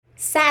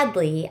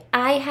Sadly,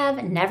 I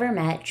have never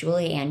met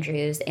Julie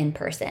Andrews in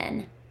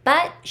person,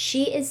 but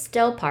she is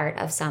still part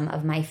of some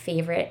of my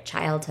favorite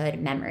childhood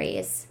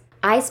memories.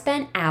 I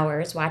spent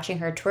hours watching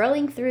her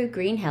twirling through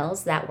green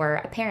hills that were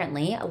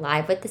apparently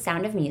alive with the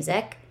sound of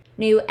music,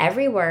 knew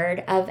every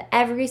word of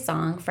every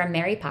song from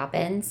Mary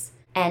Poppins,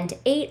 and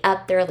ate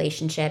up the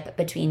relationship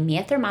between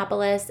Mia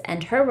Thermopolis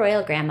and her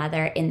royal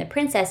grandmother in The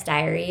Princess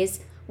Diaries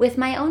with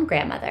my own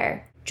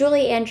grandmother.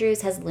 Julie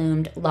Andrews has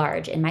loomed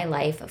large in my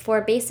life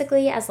for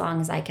basically as long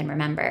as I can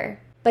remember.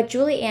 But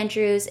Julie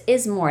Andrews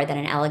is more than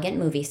an elegant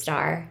movie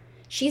star.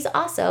 She's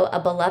also a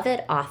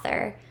beloved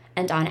author,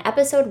 and on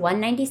episode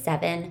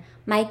 197,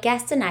 my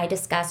guest and I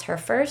discuss her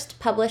first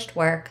published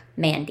work,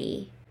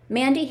 Mandy.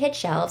 Mandy hit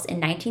shelves in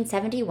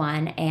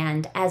 1971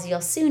 and, as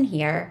you'll soon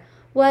hear,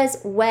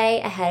 was way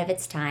ahead of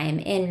its time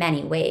in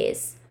many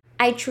ways.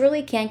 I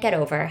truly can't get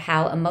over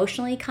how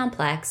emotionally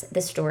complex the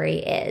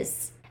story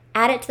is.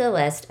 Add it to the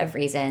list of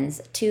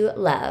reasons to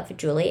love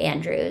Julie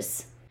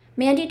Andrews.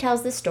 Mandy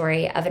tells the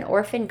story of an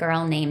orphan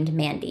girl named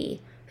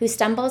Mandy, who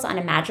stumbles on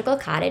a magical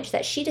cottage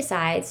that she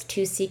decides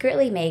to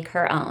secretly make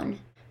her own.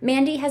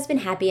 Mandy has been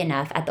happy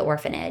enough at the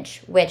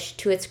orphanage, which,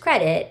 to its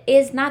credit,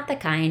 is not the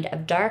kind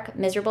of dark,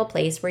 miserable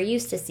place we're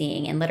used to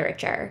seeing in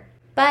literature.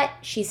 But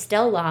she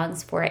still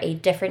longs for a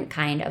different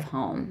kind of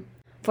home.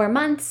 For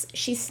months,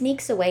 she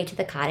sneaks away to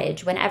the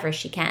cottage whenever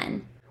she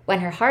can.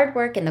 When her hard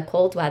work in the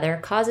cold weather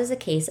causes a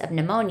case of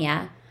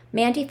pneumonia,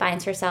 Mandy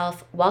finds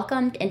herself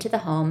welcomed into the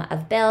home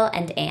of Bill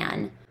and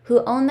Anne,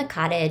 who own the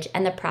cottage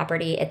and the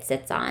property it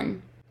sits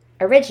on.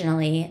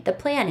 Originally, the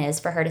plan is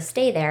for her to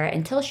stay there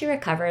until she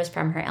recovers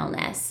from her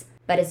illness,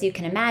 but as you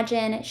can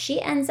imagine,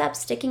 she ends up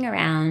sticking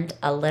around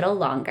a little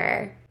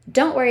longer.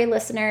 Don't worry,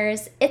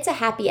 listeners, it's a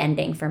happy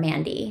ending for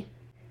Mandy.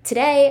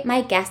 Today,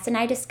 my guest and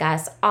I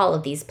discuss all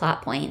of these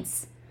plot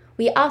points.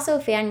 We also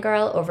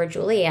fangirl over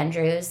Julie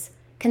Andrews,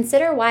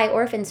 consider why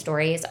orphan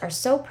stories are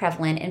so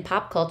prevalent in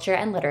pop culture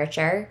and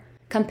literature,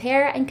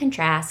 compare and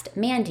contrast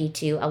Mandy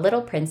to A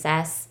Little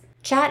Princess,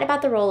 chat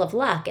about the role of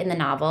luck in the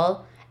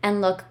novel,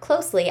 and look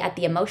closely at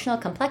the emotional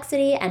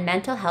complexity and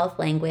mental health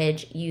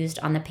language used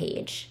on the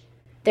page.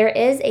 There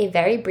is a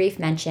very brief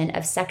mention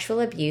of sexual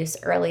abuse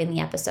early in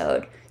the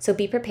episode, so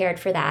be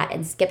prepared for that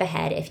and skip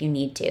ahead if you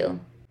need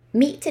to.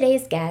 Meet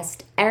today's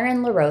guest,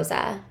 Erin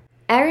Rosa.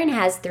 Erin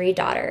has 3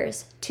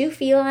 daughters, 2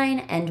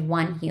 feline and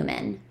 1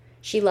 human.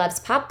 She loves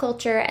pop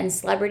culture and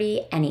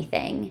celebrity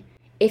anything.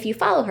 If you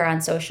follow her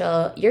on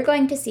social, you're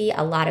going to see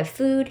a lot of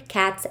food,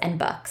 cats, and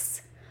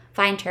books.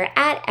 Find her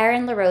at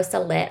Erin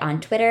LaRosa Lit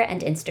on Twitter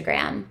and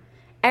Instagram.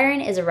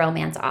 Erin is a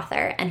romance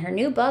author, and her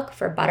new book,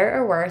 For Butter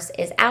or Worse,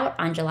 is out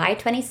on July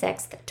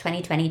 26th,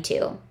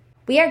 2022.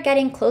 We are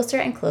getting closer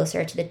and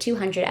closer to the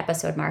 200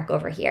 episode mark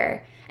over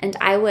here, and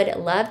I would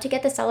love to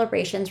get the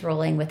celebrations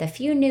rolling with a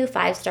few new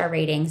 5-star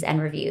ratings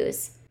and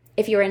reviews.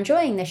 If you're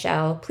enjoying the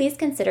show, please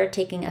consider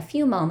taking a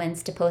few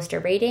moments to post a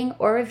rating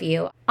or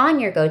review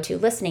on your go-to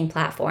listening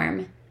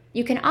platform.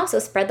 You can also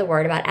spread the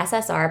word about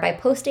SSR by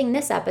posting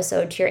this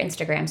episode to your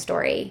Instagram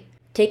story.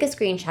 Take a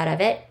screenshot of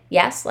it,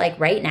 yes, like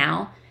right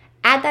now,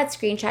 add that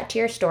screenshot to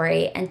your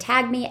story, and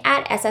tag me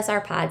at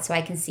SSRpod so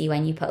I can see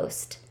when you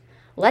post.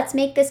 Let's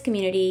make this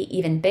community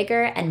even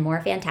bigger and more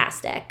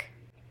fantastic.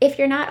 If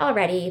you're not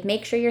already,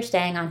 make sure you're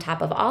staying on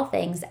top of all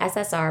things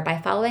SSR by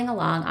following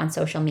along on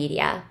social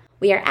media.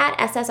 We are at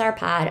SSR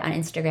Pod on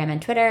Instagram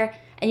and Twitter,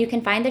 and you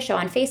can find the show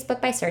on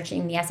Facebook by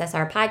searching the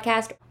SSR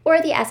Podcast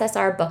or the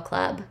SSR Book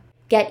Club.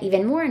 Get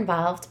even more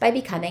involved by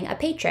becoming a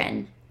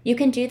patron. You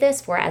can do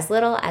this for as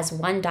little as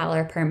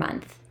 $1 per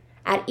month.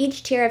 At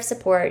each tier of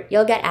support,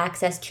 you'll get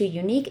access to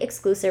unique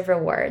exclusive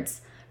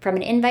rewards, from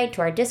an invite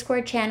to our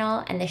Discord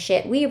channel and the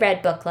Shit We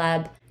Read Book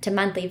Club to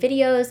monthly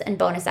videos and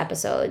bonus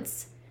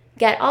episodes.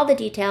 Get all the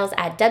details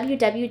at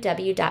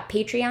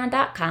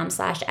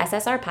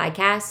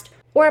www.patreon.com/SSRpodcast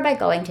or by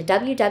going to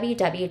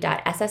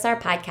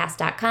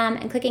www.ssrpodcast.com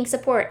and clicking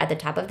support at the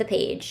top of the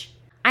page.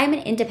 I'm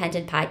an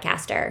independent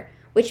podcaster,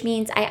 which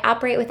means I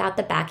operate without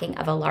the backing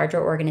of a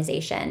larger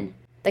organization.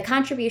 The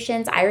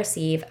contributions I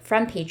receive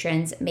from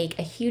patrons make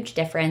a huge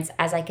difference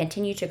as I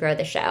continue to grow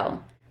the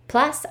show.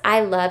 Plus,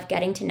 I love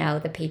getting to know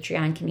the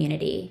Patreon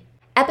community.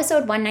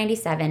 Episode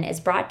 197 is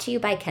brought to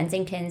you by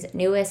Kensington's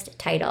newest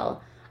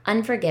title,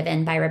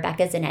 Unforgiven by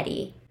Rebecca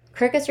Zanetti.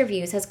 Kirkus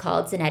Reviews has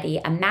called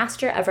Zanetti a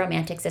master of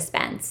romantic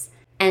suspense,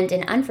 and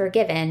in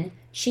Unforgiven,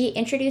 she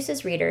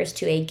introduces readers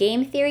to a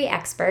game theory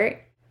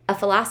expert, a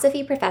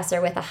philosophy professor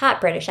with a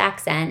hot British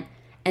accent,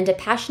 and a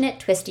passionate,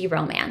 twisty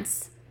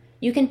romance.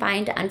 You can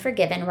find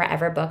Unforgiven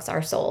wherever books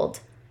are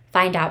sold.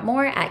 Find out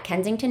more at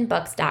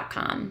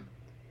kensingtonbooks.com.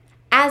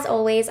 As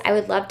always, I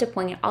would love to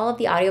point all of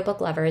the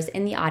audiobook lovers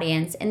in the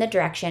audience in the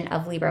direction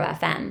of Libro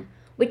FM,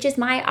 which is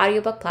my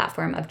audiobook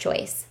platform of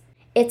choice.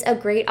 It's a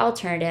great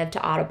alternative to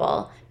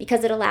Audible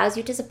because it allows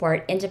you to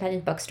support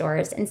independent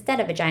bookstores instead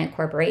of a giant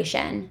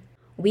corporation.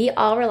 We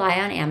all rely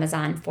on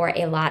Amazon for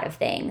a lot of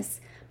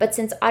things, but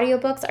since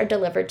audiobooks are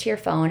delivered to your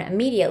phone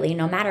immediately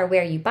no matter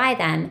where you buy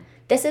them,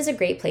 this is a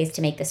great place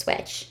to make the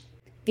switch.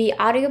 The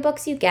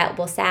audiobooks you get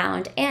will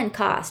sound and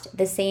cost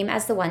the same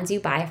as the ones you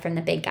buy from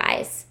the big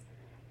guys.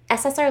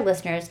 SSR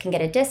listeners can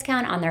get a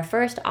discount on their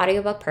first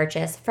audiobook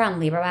purchase from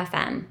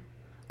Libro.fm.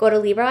 Go to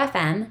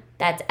Libro.fm,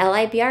 that's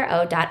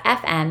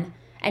Libro.fm,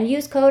 and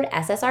use code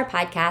SSR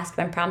Podcast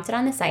when prompted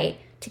on the site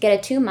to get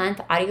a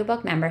 2-month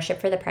audiobook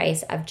membership for the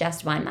price of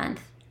just 1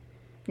 month.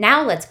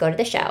 Now let's go to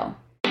the show.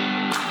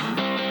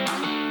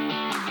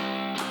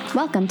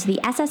 Welcome to the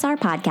SSR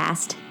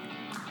Podcast.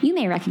 You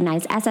may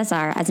recognize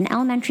SSR as an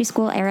elementary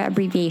school era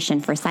abbreviation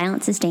for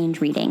silent sustained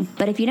reading,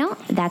 but if you don't,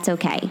 that's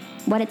okay.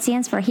 What it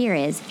stands for here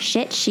is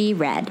Shit She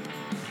Read.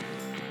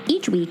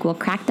 Each week, we'll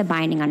crack the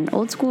binding on an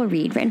old school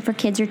read written for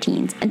kids or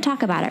teens and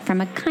talk about it from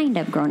a kind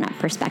of grown-up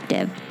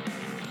perspective.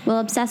 We'll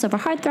obsess over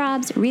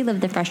heartthrobs, relive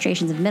the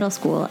frustrations of middle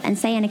school, and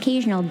say an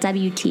occasional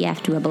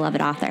WTF to a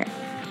beloved author.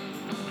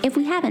 If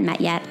we haven't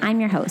met yet, I'm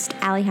your host,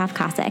 Allie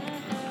Hoff-Kosick,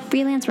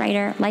 freelance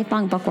writer,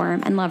 lifelong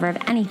bookworm, and lover of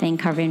anything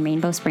covered in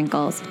rainbow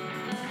sprinkles.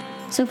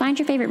 So find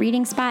your favorite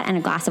reading spot and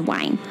a glass of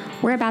wine.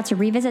 We're about to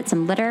revisit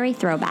some literary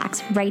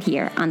throwbacks right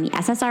here on the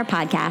SSR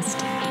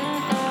Podcast.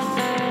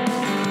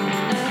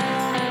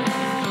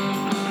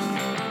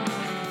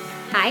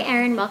 Hi,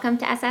 Erin. Welcome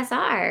to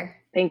SSR.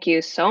 Thank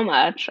you so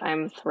much.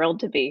 I'm thrilled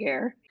to be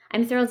here.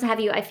 I'm thrilled to have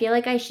you. I feel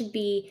like I should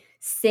be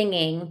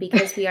singing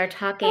because we are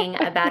talking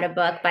about a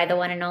book by the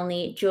one and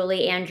only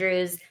Julie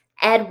Andrews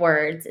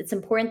Edwards. It's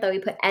important that we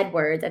put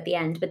Edwards at the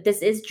end, but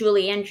this is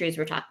Julie Andrews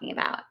we're talking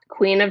about.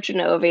 Queen of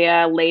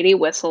Genovia, Lady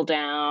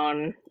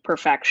Whistledown,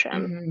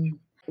 perfection.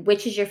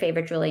 Which is your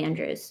favorite Julie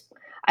Andrews?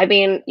 I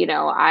mean,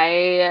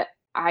 I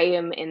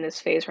am in this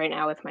phase right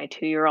now with my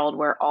 2-year-old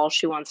where all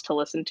she wants to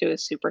listen to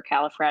is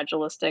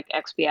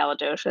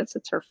Supercalifragilisticexpialidocious.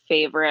 It's her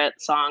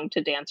favorite song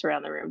to dance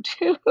around the room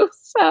to.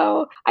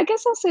 So I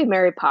guess I'll say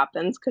Mary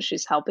Poppins because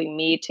she's helping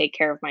me take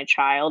care of my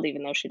child,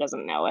 even though she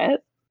doesn't know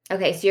it.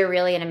 Okay, so you're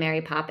really in a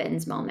Mary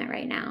Poppins moment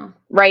right now.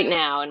 Right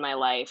now in my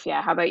life.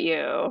 Yeah. How about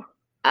you?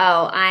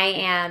 Oh, I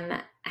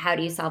am How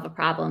Do You Solve a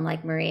Problem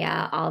like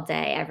Maria all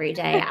day, every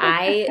day.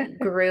 I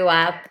grew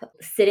up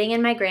sitting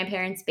in my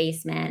grandparents'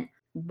 basement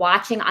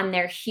watching on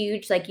their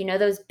huge,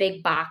 those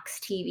big box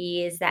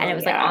TVs and it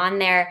was on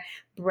their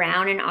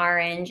brown and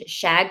orange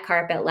shag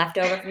carpet left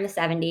over from the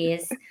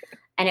 70s.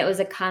 And it was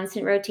a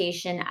constant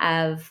rotation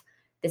of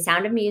The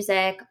Sound of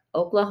Music,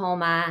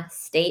 Oklahoma,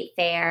 State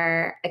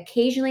Fair,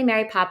 occasionally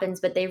Mary Poppins,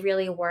 but they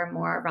really were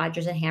more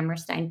Rodgers and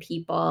Hammerstein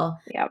people.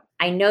 Yep.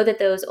 I know that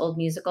those old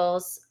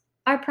musicals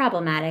are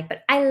problematic,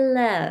 but I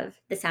love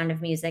The Sound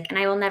of Music and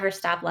I will never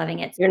stop loving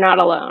it. You're not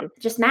alone.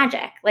 Just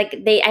magic.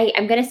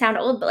 I'm going to sound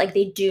old, but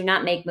they do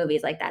not make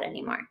movies like that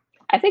anymore.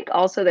 I think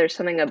also there's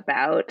something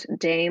about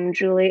Dame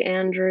Julie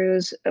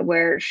Andrews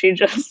where she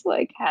just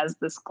has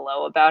this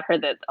glow about her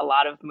that a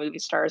lot of movie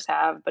stars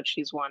have, but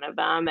she's one of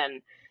them.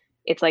 And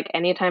it's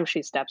anytime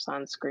she steps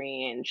on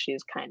screen,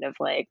 she's kind of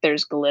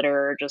there's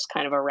glitter just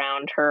kind of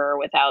around her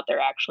without there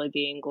actually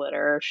being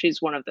glitter.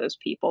 She's one of those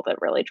people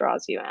that really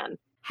draws you in.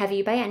 Have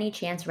you by any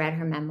chance read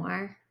her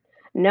memoir?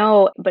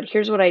 No, but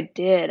here's what I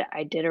did.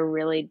 I did a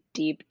really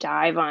deep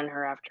dive on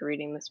her after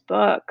reading this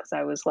book because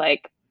I was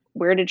like,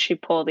 where did she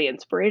pull the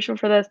inspiration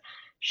for this?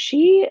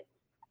 She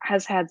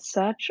has had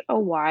such a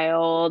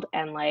wild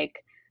and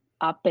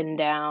up and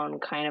down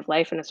kind of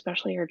life, and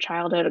especially her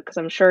childhood, because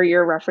I'm sure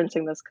you're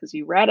referencing this because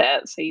you read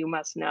it, so you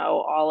must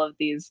know all of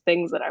these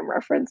things that I'm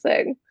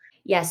referencing.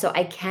 Yeah, so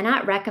I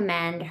cannot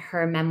recommend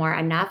her memoir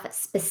enough,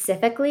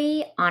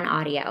 specifically on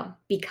audio,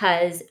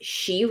 because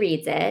she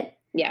reads it.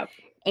 Yeah.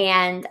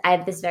 And I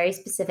have this very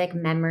specific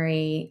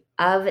memory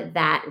of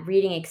that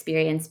reading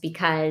experience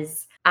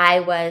because I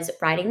was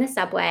riding the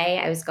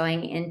subway. I was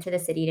going into the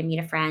city to meet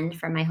a friend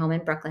from my home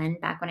in Brooklyn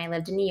back when I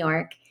lived in New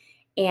York,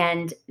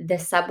 and the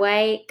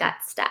subway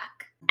got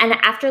stuck. And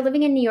after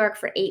living in New York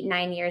for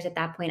 8-9 years at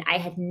that point, I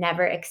had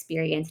never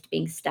experienced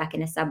being stuck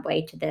in a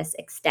subway to this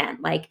extent.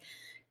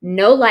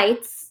 No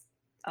lights,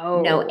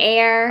 no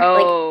air,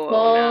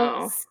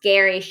 full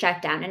scary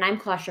shutdown. And I'm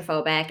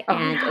claustrophobic,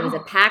 and it was a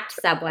packed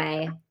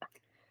subway.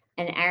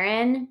 And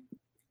Erin,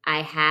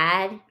 I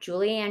had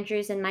Julie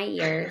Andrews in my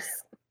ears,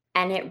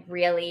 and it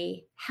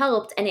really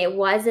helped. And it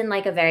was in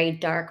a very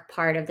dark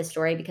part of the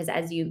story because,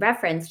 as you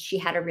referenced, she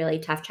had a really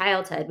tough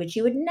childhood, which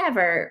you would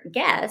never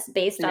guess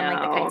based on the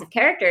kinds of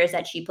characters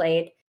that she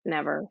played.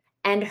 Never.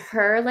 And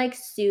her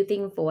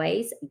soothing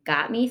voice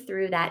got me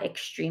through that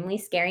extremely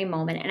scary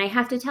moment. And I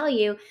have to tell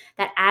you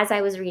that as I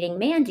was reading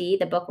Mandy,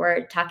 the book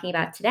we're talking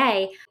about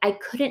today, I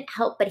couldn't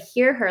help but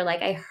hear her.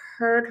 I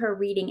heard her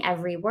reading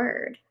every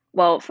word.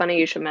 Well, funny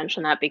you should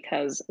mention that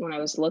because when I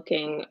was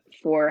looking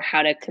for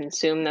how to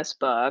consume this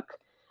book,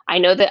 I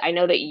know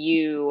that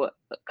you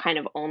kind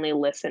of only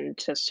listen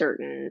to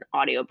certain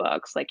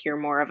audiobooks. You're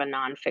more of a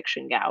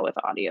nonfiction gal with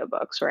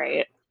audiobooks,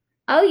 right?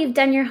 Oh, you've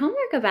done your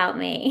homework about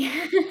me.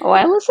 Oh,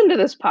 I listen to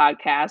this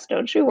podcast,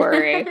 don't you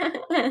worry.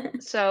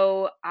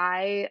 So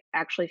I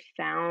actually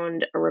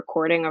found a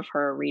recording of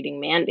her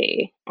reading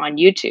Mandy on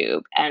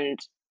YouTube, and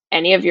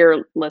any of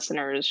your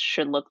listeners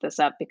should look this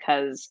up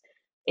because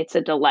it's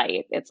a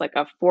delight. It's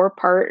a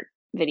 4-part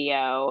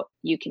video.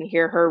 You can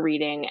hear her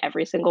reading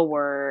every single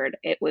word.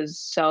 It was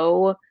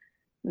so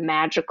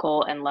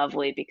magical and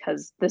lovely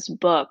because this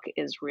book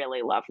is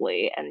really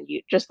lovely, and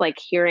you just, like,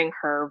 hearing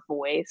her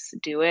voice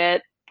do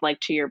it, like,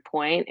 to your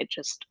point, it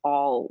just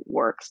all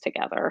works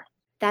together.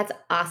 That's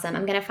awesome.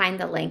 I'm gonna find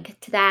the link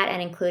to that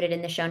and include it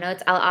in the show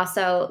notes. I'll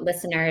also,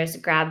 listeners,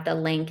 grab the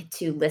link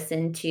to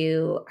listen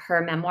to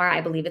her memoir.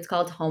 I believe it's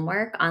called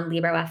Homework on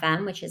Libro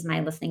FM, which is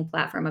my listening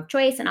platform of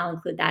choice, and I'll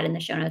include that in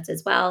the show notes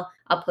as well.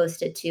 I'll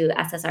post it to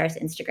SSR's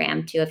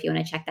Instagram too if you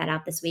want to check that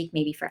out this week,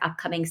 maybe for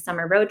upcoming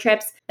summer road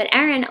trips. But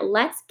Erin,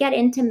 let's get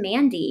into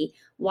Mandy.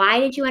 Why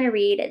did you want to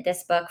read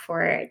this book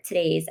for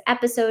today's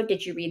episode?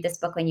 Did you read this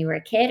book when you were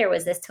a kid, or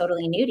was this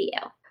totally new to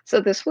you? So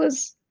this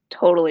was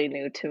totally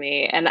new to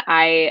me, and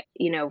I,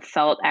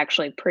 felt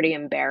actually pretty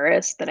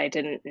embarrassed that I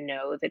didn't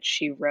know that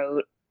she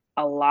wrote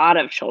a lot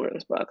of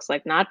children's books,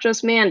 like not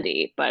just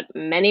Mandy, but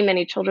many,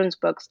 many children's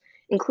books,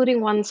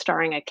 including one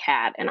starring a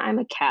cat. And I'm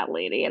a cat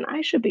lady, and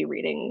I should be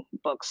reading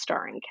books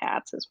starring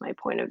cats, is my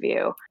point of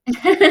view.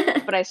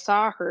 But I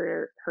saw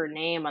her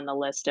name on the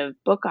list of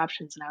book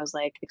options, and I was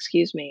like,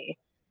 "Excuse me,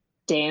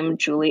 Dame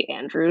Julie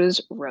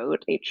Andrews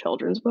wrote a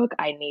children's book.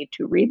 I need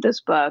to read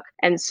this book."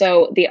 And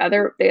so the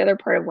other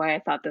part of why I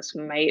thought this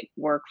might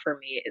work for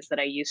me is that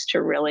I used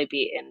to really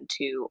be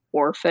into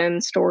orphan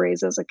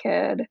stories as a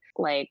kid,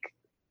 like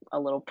A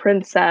Little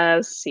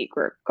Princess,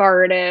 Secret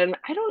Garden.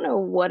 I don't know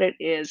what it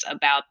is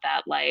about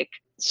that, like,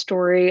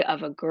 story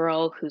of a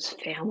girl whose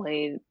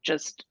family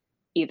just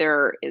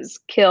either is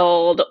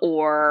killed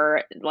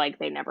or, like,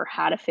 they never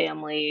had a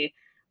family,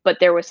 but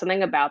there was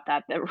something about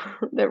that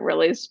that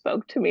really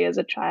spoke to me as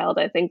a child,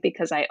 I think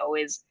because I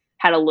always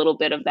had a little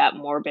bit of that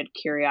morbid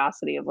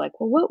curiosity of like,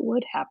 "Well, what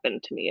would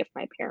happen to me if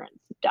my parents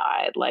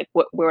died? Like,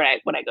 what where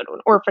would I go to an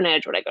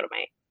orphanage? Would I go to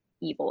my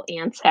evil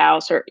aunt's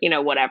house or,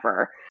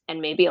 whatever?" And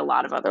maybe a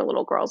lot of other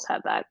little girls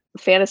had that.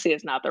 Fantasy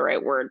is not the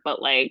right word,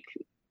 but, like,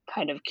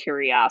 kind of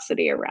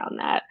curiosity around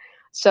that.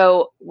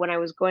 So, when I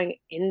was going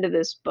into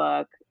this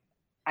book,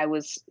 I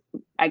was,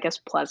 I guess,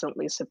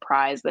 pleasantly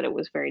surprised that it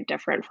was very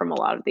different from a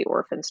lot of the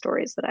orphan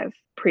stories that I've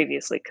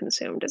previously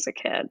consumed as a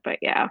kid, but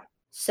yeah,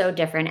 So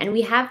different. And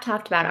we have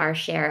talked about our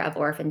share of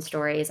orphan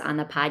stories on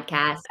the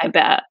podcast. I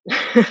bet.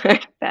 I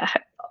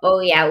bet. Oh,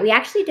 yeah. We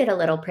actually did A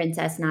Little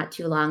Princess not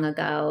too long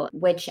ago,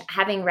 which,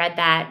 having read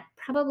that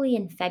probably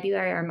in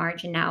February or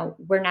March, and now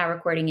we're now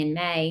recording in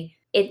May,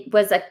 it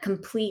was a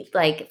complete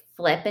like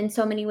flip in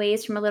so many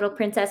ways from A Little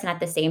Princess. And at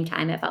the same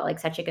time, it felt like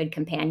such a good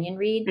companion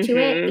read to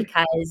it Mhm.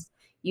 because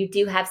you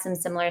do have some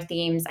similar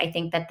themes. I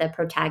think that the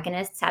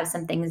protagonists have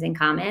some things in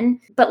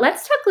common. But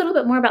let's talk a little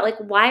bit more about like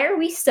why are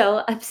we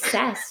so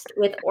obsessed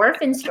with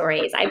orphan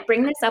stories? I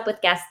bring this up with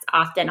guests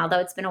often, although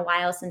it's been a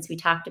while since we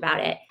talked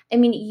about it. I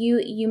mean,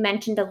 you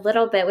mentioned a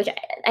little bit, which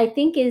I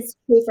think is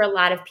true for a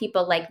lot of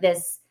people, like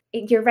this.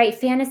 You're right.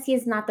 Fantasy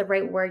is not the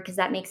right word because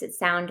that makes it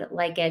sound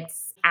like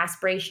it's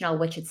aspirational,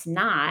 which it's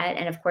not.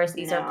 And of course,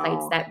 these are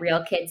plights No. that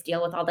real kids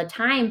deal with all the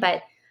time.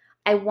 But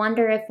I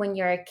wonder if when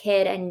you're a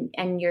kid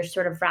and you're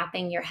sort of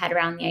wrapping your head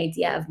around the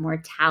idea of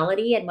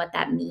mortality and what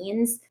that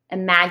means,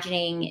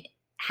 imagining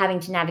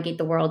having to navigate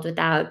the world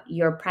without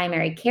your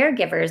primary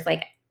caregivers,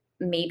 like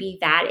maybe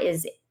that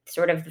is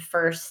sort of the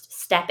first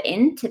step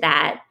into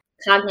that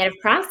cognitive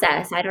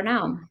process. I don't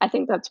know. I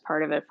think that's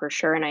part of it for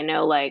sure, and I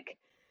know, like,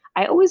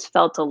 I always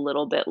felt a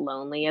little bit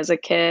lonely as a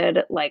kid,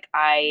 like,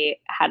 I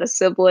had a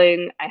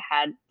sibling, I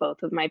had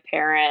both of my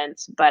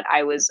parents, but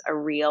I was a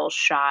real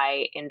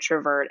shy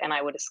introvert, and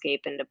I would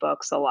escape into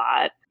books a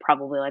lot,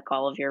 probably like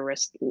all of your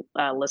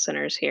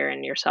listeners here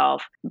and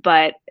yourself,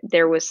 but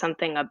there was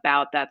something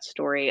about that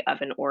story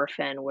of an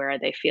orphan where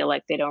they feel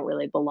like they don't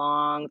really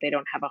belong, they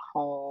don't have a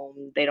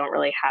home, they don't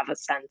really have a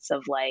sense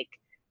of, like,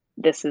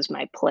 this is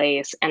my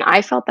place. And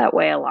I felt that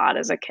way a lot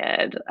as a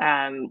kid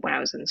when I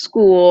was in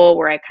school,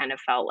 where I kind of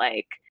felt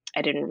like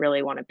I didn't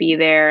really want to be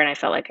there. And I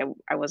felt like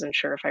I wasn't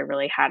sure if I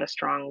really had a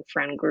strong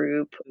friend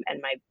group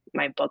and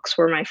my books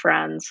were my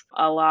friends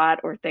a lot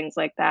or things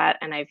like that.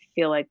 And I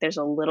feel like there's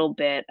a little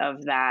bit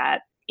of that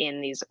in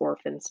these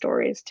orphan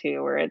stories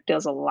too, where it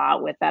deals a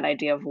lot with that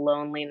idea of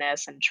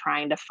loneliness and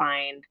trying to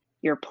find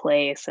your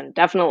place. And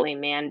definitely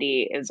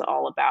Mandy is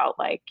all about,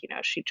 like,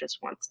 she just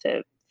wants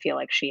to feel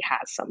like she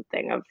has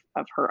something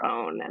of her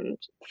own and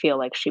feel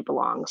like she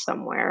belongs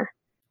somewhere.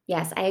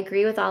 Yes, I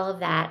agree with all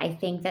of that. I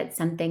think that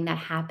something that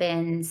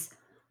happens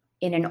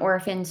in an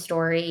orphan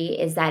story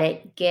is that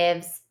it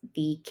gives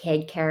the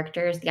kid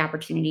characters the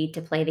opportunity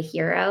to play the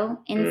hero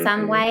in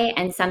some Mhm. way.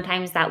 And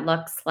sometimes that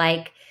looks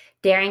like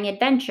daring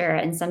adventure.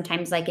 And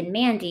sometimes, like in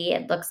Mandy,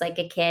 it looks like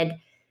a kid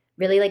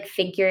really like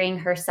figuring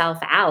herself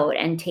out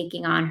and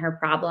taking on her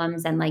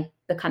problems and like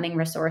becoming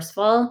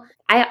resourceful.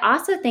 I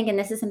also think, and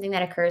this is something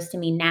that occurs to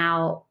me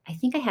now, I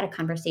think I had a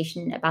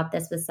conversation about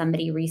this with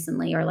somebody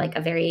recently or like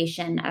a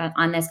variation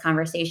on this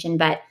conversation,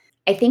 but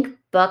I think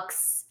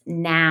books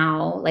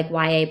now, like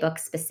YA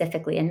books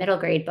specifically and middle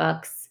grade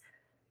books,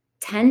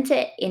 tend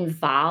to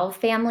involve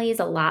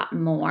families a lot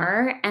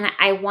more. And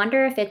I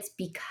wonder if it's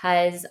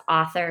because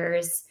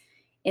authors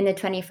in the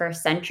 21st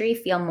century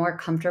feel more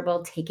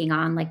comfortable taking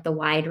on like the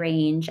wide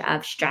range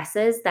of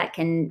stresses that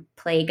can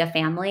plague a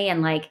family.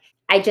 And like,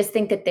 I just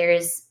think that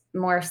there's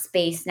more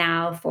space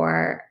now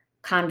for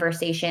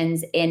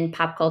conversations in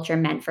pop culture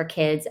meant for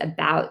kids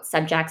about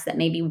subjects that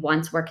maybe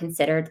once were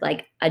considered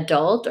like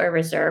adult or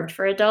reserved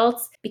for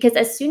adults. Because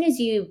as soon as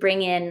you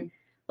bring in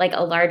like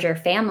a larger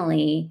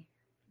family,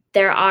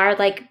 there are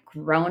like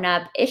grown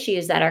up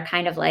issues that are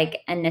kind of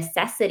like a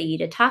necessity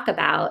to talk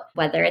about,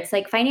 whether it's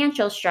like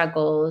financial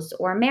struggles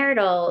or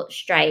marital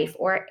strife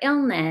or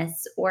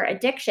illness or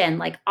addiction,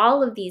 like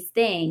all of these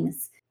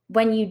things.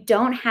 When you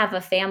don't have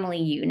a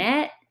family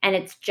unit and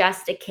it's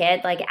just a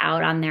kid like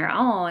out on their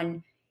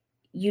own,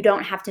 you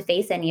don't have to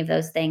face any of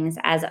those things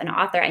as an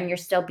author, and you're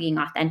still being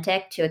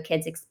authentic to a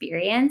kid's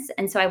experience.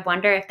 And so I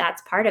wonder if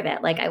that's part of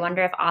it. Like, I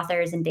wonder if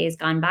authors in days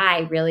gone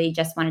by really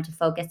just wanted to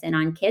focus in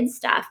on kids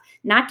stuff.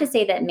 Not to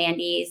say that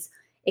Mandy's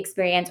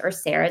experience or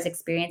Sarah's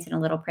experience in A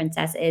Little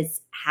Princess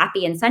is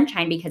happy and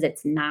sunshine, because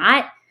it's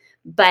not.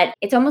 But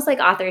it's almost like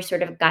authors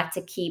sort of got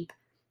to keep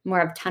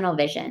more of tunnel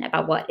vision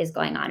about what is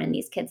going on in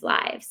these kids'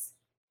 lives.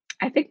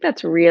 I think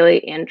that's really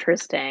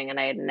interesting, and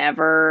I had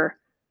never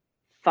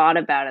thought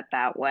about it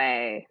that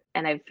way.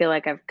 And I feel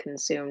like I've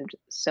consumed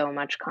so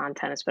much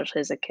content,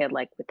 especially as a kid,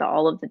 like with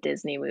all of the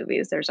Disney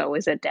movies, there's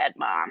always a dead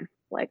mom.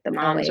 Like the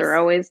moms are Always.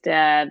 always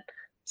dead,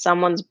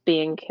 someone's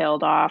being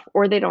killed off,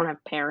 or they don't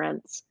have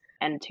parents.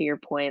 And to your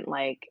point,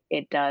 like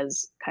it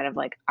does kind of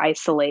like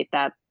isolate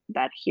that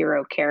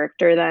hero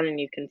character then, and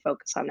you can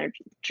focus on their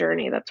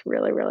journey. That's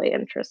really, really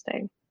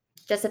interesting.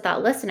 Just a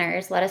thought,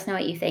 listeners, let us know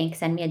what you think.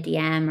 Send me a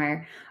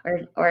DM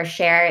or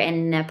share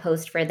in the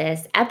post for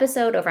this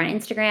episode over on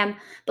Instagram.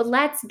 But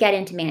let's get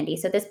into Mandy.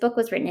 So this book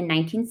was written in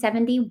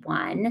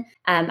 1971.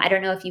 I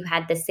don't know if you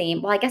had the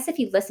same. Well, I guess if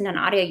you listened on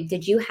audio,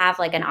 did you have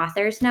like an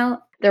author's note?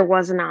 There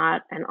was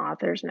not an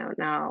author's note,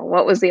 no.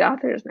 What was the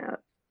author's note?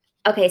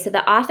 Okay, so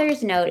the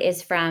author's note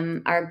is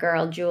from our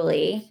girl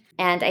Julie,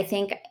 and I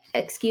think,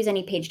 excuse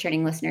any page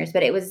turning listeners,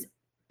 but it was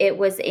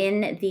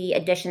in the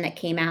edition that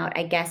came out,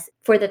 I guess,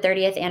 for the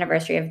 30th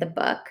anniversary of the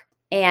book.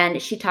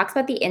 And she talks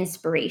about the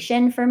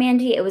inspiration for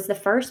Mandy. It was the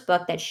first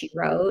book that she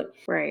wrote,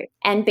 Right.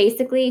 and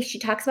basically, she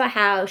talks about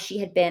how she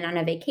had been on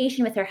a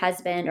vacation with her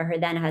husband, or her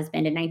then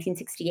husband, in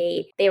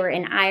 1968. They were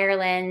in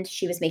Ireland.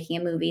 She was making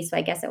a movie, so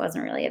I guess it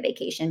wasn't really a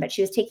vacation, but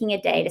she was taking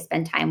a day to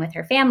spend time with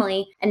her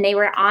family. And they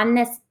were on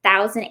this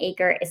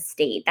 1,000-acre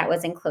estate that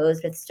was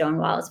enclosed with stone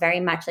walls, very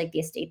much like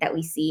the estate that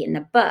we see in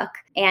the book.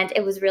 And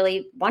it was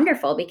really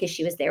wonderful because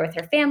she was there with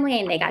her family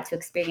and they got to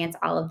experience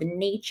all of the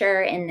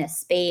nature in this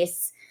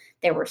space.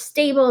 There were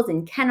stables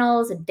and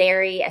kennels, a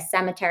dairy, a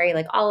cemetery,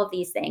 like all of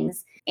these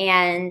things.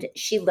 And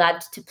she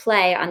loved to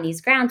play on these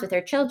grounds with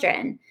her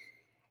children.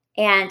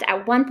 And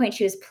at one point,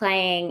 she was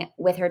playing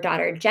with her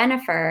daughter,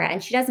 Jennifer,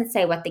 and she doesn't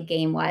say what the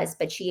game was,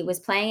 but she was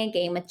playing a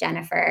game with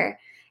Jennifer.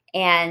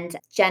 And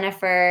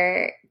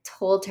Jennifer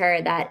told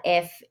her that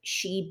if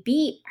she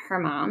beat her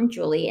mom,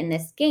 Julie, in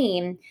this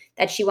game,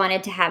 that she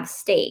wanted to have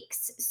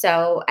stakes.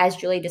 So, as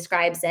Julie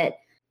describes it,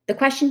 the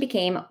question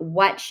became,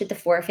 what should the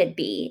forfeit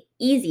be?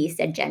 Easy,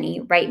 said Jenny.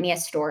 Write me a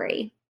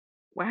story.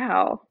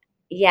 Wow.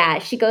 Yeah,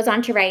 she goes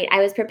on to write,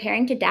 I was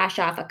preparing to dash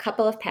off a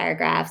couple of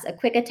paragraphs, a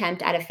quick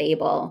attempt at a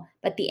fable,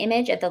 but the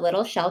image of the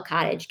little shell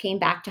cottage came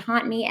back to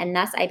haunt me, and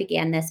thus I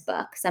began this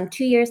book. Some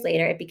 2 years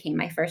later, it became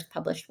my first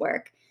published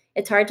work.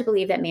 It's hard to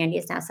believe that Mandy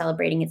is now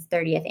celebrating its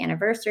 30th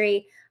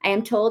anniversary. I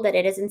am told that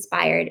it has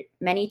inspired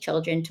many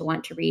children to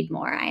want to read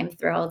more. I am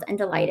thrilled and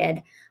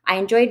delighted. I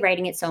enjoyed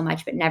writing it so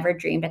much, but never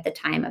dreamed at the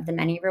time of the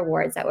many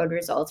rewards that would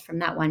result from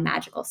that one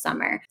magical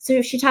summer.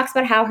 So she talks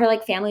about how her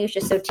like family was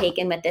just so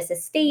taken with this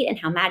estate and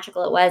how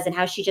magical it was, and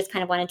how she just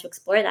kind of wanted to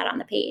explore that on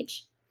the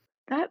page.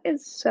 That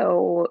is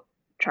so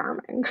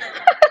charming.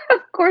 Of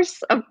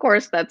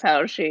course, that's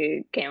how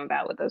she came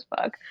about with this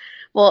book.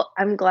 Well,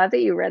 I'm glad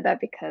that you read that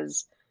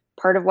because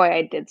part of why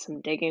I did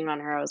some digging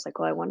on her, I was like,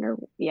 well, I wonder,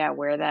 yeah,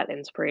 where that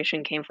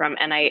inspiration came from.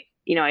 And I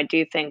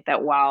do think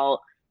that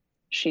while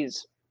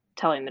she's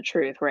telling the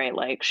truth, right?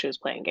 Like she was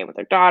playing a game with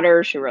her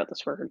daughter. She wrote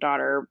this for her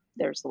daughter.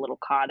 There's the little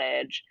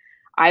cottage.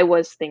 I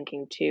was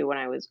thinking too when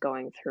I was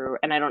going through,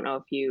 and I don't know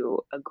if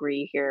you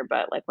agree here,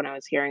 but like when I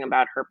was hearing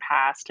about her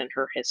past and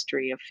her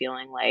history of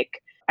feeling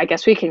like, I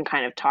guess we can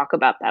kind of talk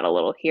about that a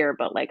little here,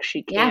 but like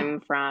she Yeah.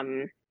 came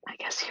from, I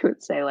guess you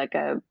would say like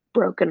a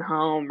broken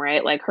home,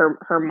 right? Like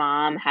her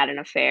mom had an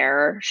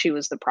affair. She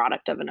was the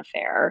product of an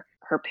affair.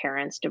 Her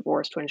parents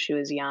divorced when she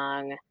was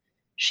young.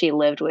 She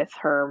lived with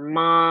her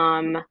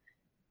mom,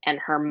 and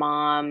her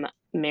mom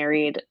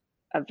married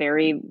a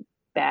very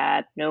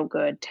bad, no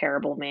good,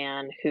 terrible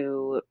man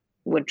who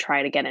would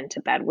try to get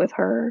into bed with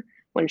her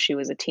when she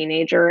was a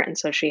teenager, and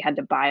so she had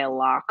to buy a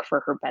lock for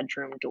her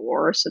bedroom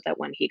door so that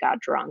when he got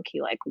drunk,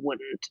 he, like,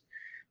 wouldn't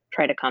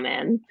try to come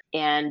in.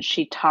 And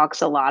she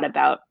talks a lot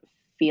about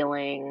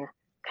feeling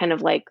kind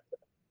of, like,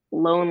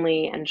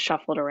 lonely and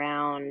shuffled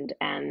around.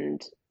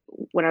 And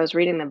when I was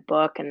reading the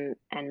book, and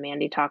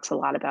Mandy talks a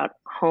lot about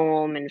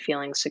home and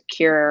feeling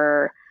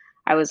secure,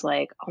 I was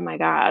like, "Oh my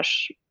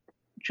gosh,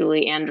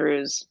 Julie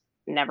Andrews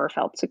never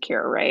felt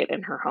secure, right,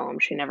 in her home.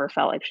 She never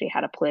felt like she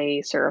had a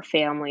place or a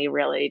family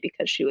really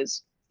because she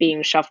was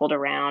being shuffled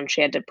around.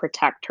 She had to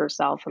protect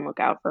herself and look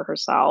out for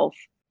herself.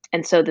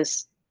 And so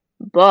this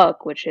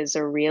book, which is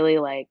a really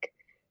like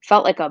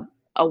felt like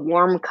a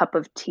warm cup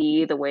of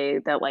tea, the way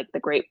that like the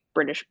Great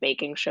British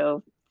Baking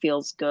Show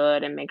feels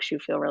good and makes you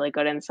feel really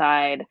good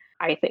inside,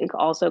 I think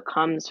also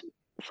comes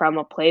from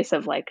a place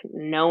of like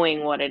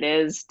knowing what it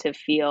is to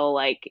feel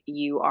like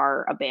you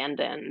are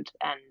abandoned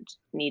and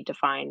need to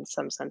find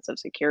some sense of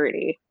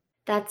security.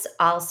 That's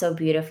also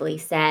beautifully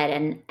said,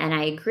 and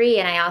I agree,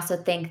 and I also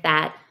think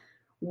that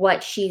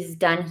what she's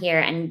done here,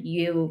 and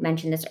you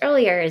mentioned this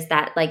earlier, is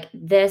that, like,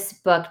 this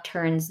book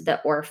turns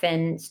the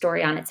orphan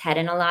story on its head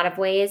in a lot of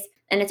ways,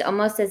 and it's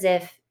almost as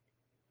if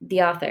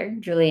the author,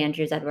 Julie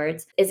Andrews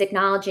Edwards, is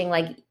acknowledging,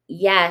 like,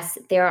 yes,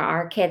 there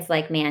are kids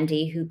like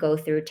Mandy who go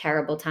through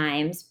terrible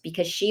times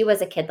because she was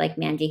a kid like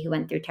Mandy who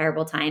went through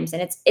terrible times.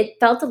 And it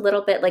felt a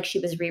little bit like she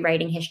was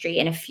rewriting history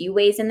in a few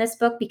ways in this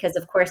book because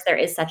of course there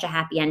is such a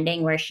happy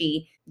ending where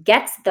she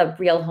gets the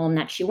real home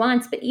that she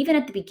wants. But even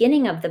at the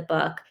beginning of the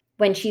book,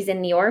 when she's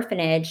in the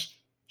orphanage,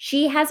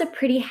 she has a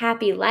pretty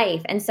happy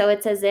life. And so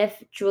it's as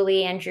if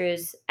Julie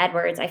Andrews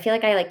Edwards, I feel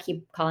like I like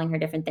keep calling her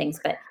different things,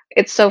 but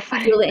It's so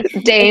funny. Julie, it's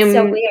so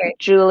Dame weird.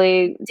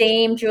 Julie,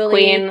 Dame Julie,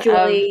 Queen of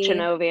Julie,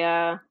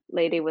 Genovia,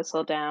 Lady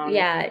Whistledown,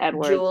 yeah,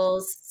 Edwards.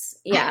 Jules,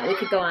 yeah, we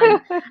could go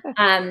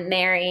on.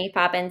 Mary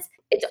Poppins.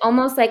 It's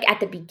almost like at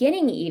the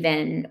beginning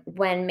even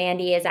when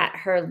Mandy is at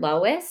her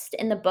lowest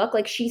in the book,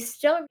 like, she's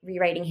still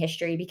rewriting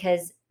history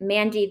because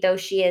Mandy, though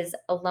she is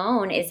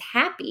alone, is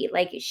happy.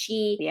 Like,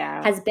 she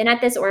Yeah. has been at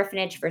this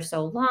orphanage for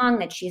so long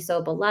that she's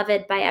so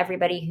beloved by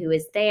everybody who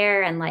is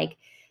there, and, like,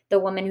 the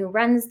woman who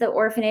runs the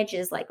orphanage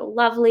is, like,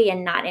 lovely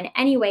and not in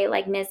any way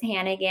like Miss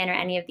Hannigan or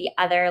any of the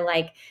other,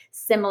 like,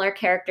 similar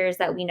characters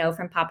that we know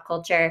from pop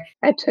culture.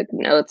 I took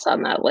notes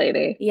on that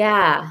lady.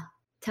 Yeah.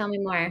 Tell me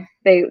more.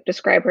 They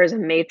describe her as a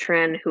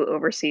matron who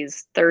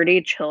oversees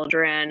 30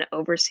 children,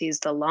 oversees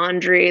the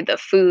laundry, the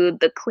food,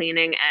 the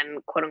cleaning,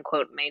 and quote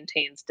unquote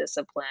maintains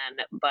discipline,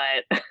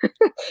 but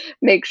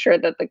make sure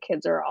that the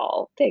kids are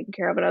all taken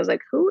care of. And I was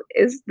like, who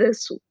is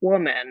this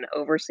woman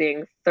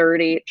overseeing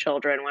 30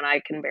 children when I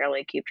can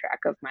barely keep track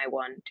of my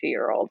 1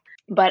 2-year old?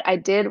 But I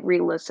did re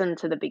listen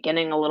to the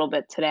beginning a little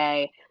bit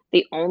today.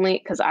 The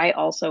only, because I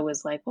also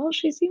was like, well,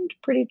 she seemed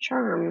pretty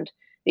charmed.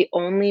 The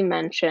only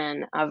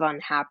mention of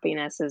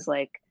unhappiness is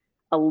like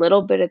a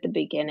little bit at the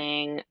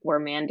beginning where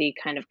Mandy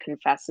kind of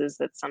confesses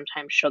that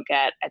sometimes she'll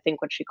get, I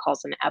think, what she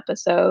calls an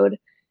episode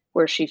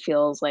where she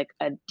feels like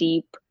a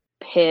deep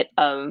pit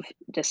of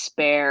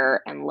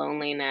despair and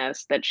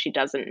loneliness that she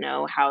doesn't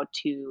know how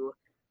to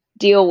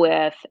deal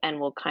with and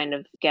will kind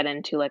of get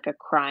into like a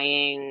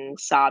crying,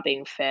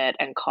 sobbing fit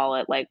and call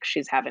it like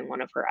she's having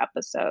one of her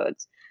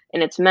episodes.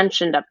 And it's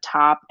mentioned up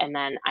top and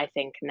then I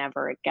think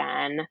never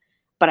again.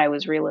 But I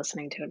was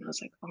re-listening to it and I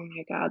was like, oh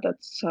my God,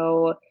 that's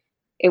so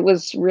it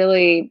was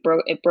really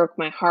broke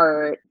my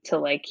heart to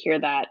like hear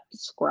that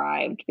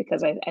described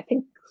because I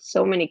think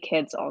so many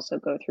kids also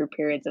go through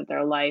periods of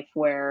their life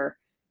where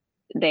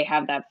they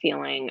have that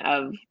feeling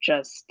of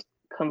just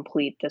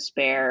complete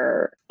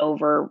despair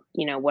over,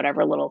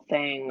 whatever little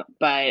thing.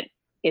 But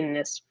in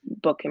this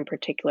book in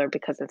particular,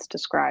 because it's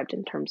described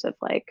in terms of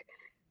like,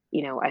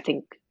 I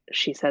think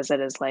she says it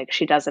as like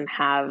she doesn't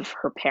have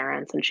her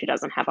parents and she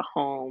doesn't have a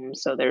home.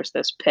 So there's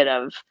this pit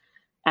of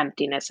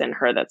emptiness in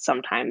her that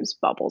sometimes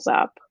bubbles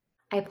up.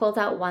 I pulled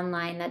out one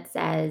line that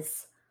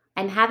says,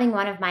 "I'm having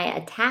one of my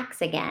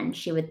attacks again,"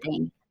 she would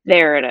think,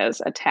 There it is,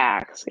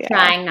 attacks. Yeah.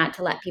 trying not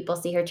to let people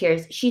see her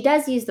tears. She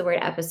does use the word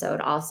episode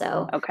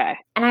also. Okay.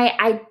 And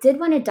I did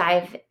wanna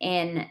dive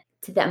in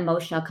to the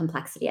emotional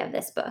complexity of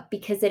this book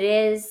because it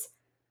is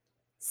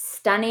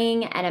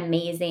stunning and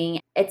amazing.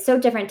 It's so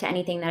different to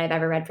anything that I've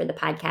ever read for the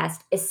podcast,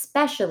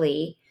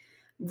 especially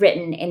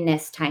written in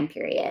this time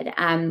period.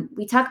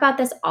 We talk about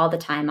this all the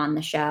time on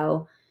the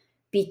show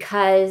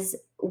because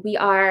we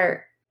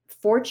are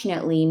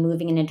fortunately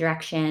moving in a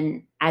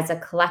direction as a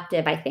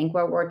collective, I think,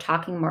 where we're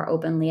talking more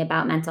openly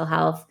about mental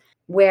health,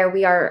 where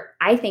we are,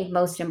 I think,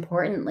 most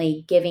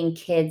importantly, giving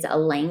kids a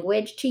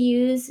language to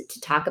use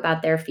to talk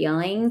about their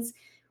feelings.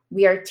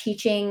 We are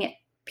teaching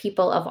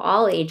people of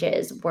all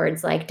ages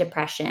words like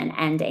depression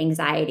and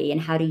anxiety and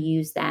how to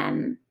use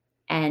them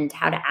and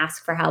how to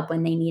ask for help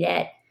when they need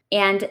it.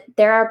 And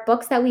there are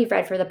books that we've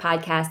read for the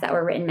podcast that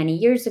were written many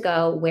years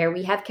ago where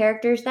we have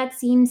characters that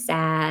seem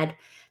sad,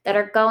 that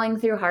are going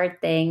through hard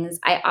things.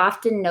 I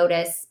often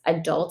notice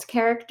adult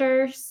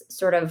characters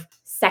sort of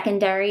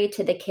secondary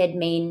to the kid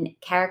main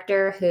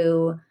character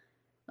who,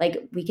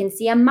 like, we can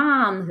see a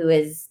mom who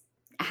is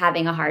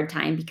having a hard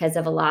time because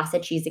of a loss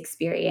that she's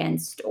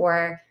experienced,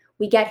 or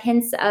we get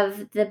hints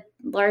of the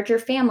larger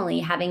family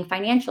having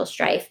financial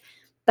strife.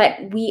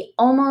 But we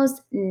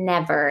almost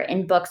never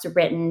in books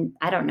written,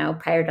 I don't know,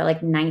 prior to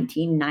like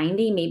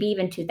 1990, maybe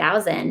even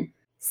 2000,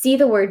 see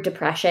the word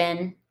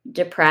depression,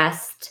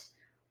 depressed.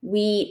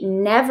 We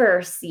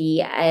never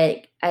see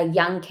a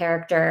young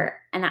character.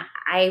 And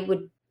I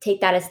would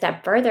take that a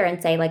step further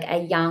and say, like,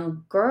 a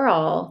young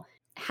girl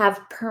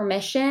have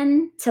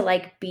permission to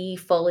like be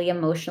fully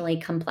emotionally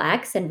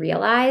complex and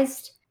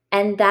realized.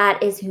 And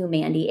that is who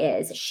Mandy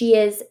is. She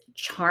is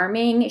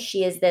charming.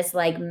 She is this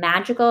like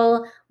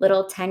magical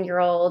little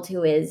 10-year-old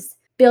who is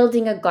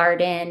building a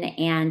garden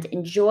and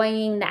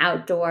enjoying the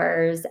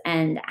outdoors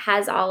and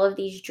has all of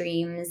these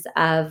dreams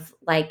of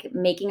like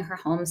making her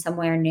home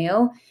somewhere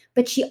new.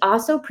 But she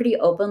also pretty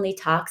openly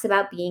talks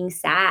about being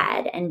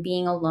sad and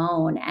being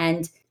alone.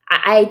 And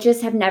I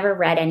just have never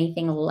read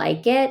anything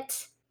like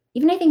it.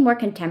 Even I think more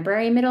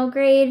contemporary middle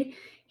grade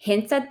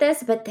hints at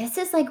this, but this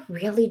is like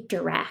really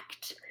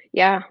direct.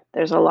 Yeah,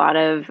 there's a lot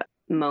of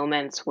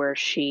moments where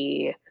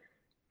she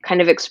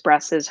kind of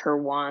expresses her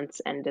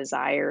wants and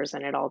desires,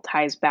 and it all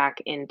ties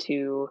back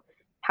into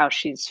how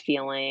she's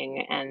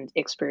feeling and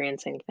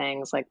experiencing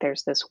things. Like,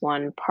 there's this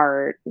one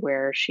part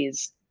where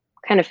she's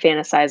kind of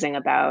fantasizing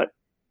about,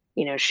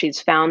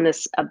 she's found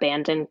this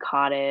abandoned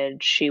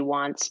cottage. She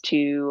wants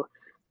to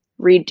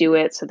redo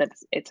it so that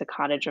it's a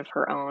cottage of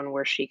her own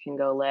where she can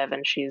go live,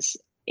 and she's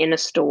in a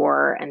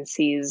store and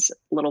sees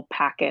little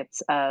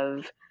packets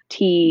of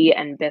tea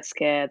and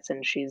biscuits,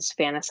 and she's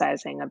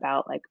fantasizing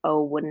about like,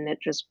 "Oh, wouldn't it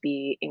just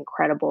be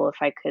incredible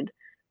if I could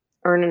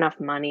earn enough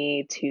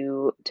money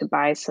to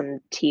buy some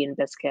tea and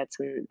biscuits,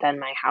 and then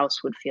my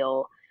house would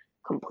feel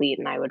complete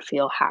and I would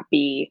feel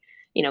happy,"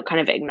 kind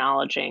of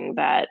acknowledging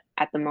that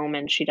at the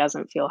moment she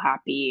doesn't feel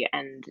happy,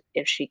 and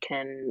if she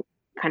can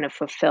kind of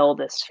fulfill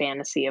this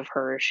fantasy of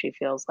hers, she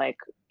feels like,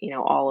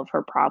 all of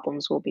her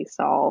problems will be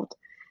solved.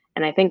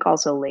 And I think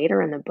also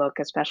later in the book,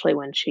 especially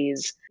when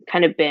she's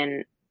kind of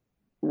been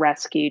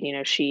rescued,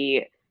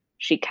 she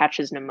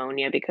catches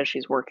pneumonia because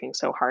she's working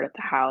so hard at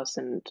the house,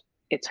 and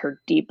it's her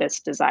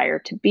deepest desire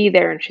to be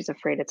there, and she's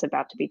afraid it's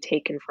about to be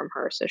taken from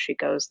her, so she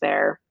goes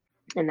there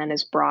and then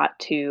is brought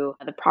to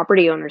the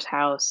property owner's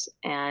house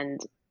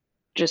and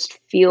just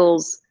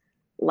feels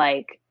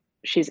like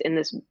she's in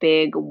this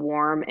big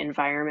warm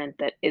environment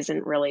that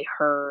isn't really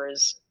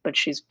hers, but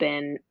she's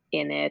been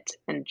in it,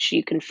 and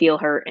she can feel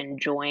her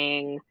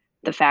enjoying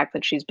the fact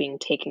that she's being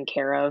taken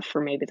care of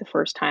for maybe the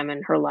first time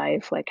in her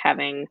life, like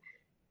having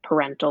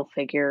parental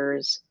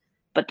figures,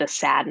 but the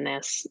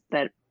sadness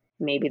that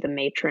maybe the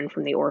matron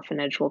from the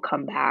orphanage will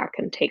come back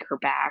and take her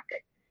back.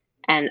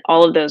 And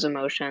all of those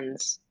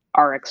emotions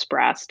are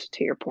expressed,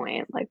 to your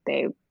point, like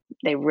they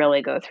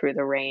really go through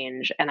the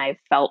range, and I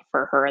felt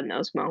for her in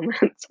those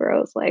moments where I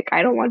was like,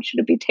 "I don't want you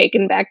to be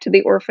taken back to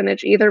the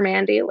orphanage either,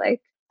 Mandy,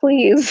 like,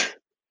 please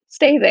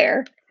stay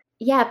there."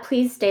 Yeah,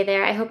 please stay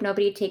there. I hope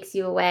nobody takes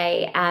you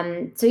away.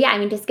 So yeah, I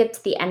mean, to skip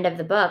to the end of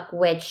the book,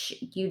 which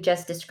you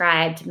just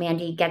described,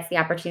 Mandy gets the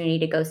opportunity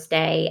to go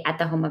stay at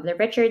the home of the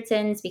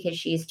Richardsons because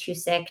she's too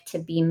sick to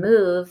be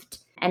moved.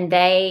 And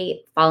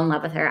they fall in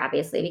love with her,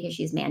 obviously, because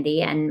she's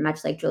Mandy. And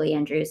much like Julie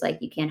Andrews, like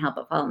you can't help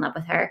but fall in love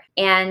with her.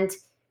 And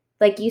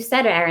like you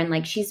said, Erin,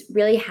 like she's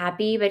really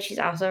happy, but she's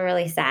also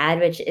really sad,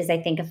 which is,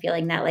 I think, a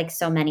feeling that like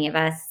so many of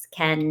us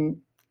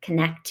can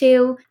connect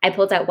to. I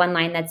pulled out one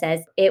line that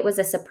says, "It was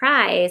a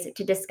surprise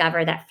to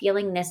discover that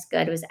feeling this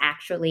good was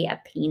actually a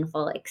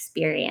painful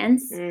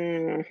experience."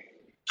 Mm.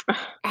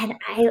 And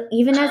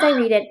even as I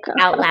read it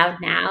out loud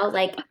now,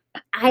 like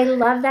I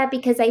love that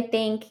because I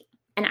think,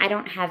 and I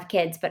don't have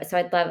kids, but so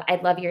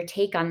I'd love your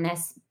take on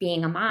this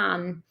being a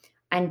mom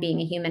and being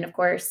a human, of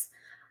course.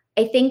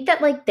 I think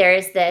that like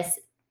there's this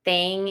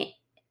thing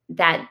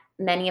that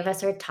many of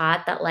us are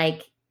taught that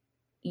like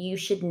you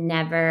should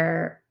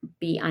never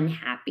be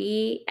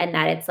unhappy and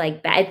that it's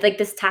like bad. It's like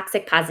this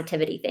toxic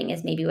positivity thing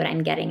is maybe what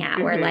I'm getting at,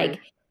 where Mhm. like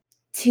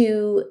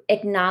to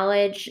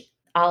acknowledge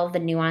all of the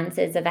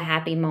nuances of a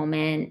happy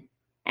moment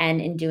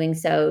and in doing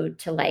so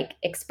to like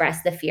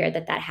express the fear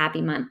that that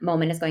happy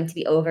moment is going to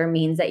be over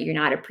means that you're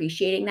not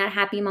appreciating that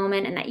happy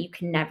moment and that you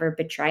can never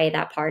betray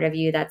that part of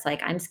you that's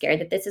like, I'm scared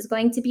that this is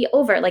going to be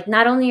over. Like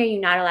not only are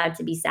you not allowed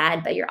to be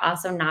sad, but you're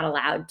also not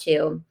allowed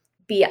to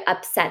be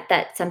upset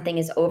that something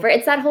is over.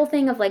 It's that whole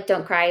thing of like,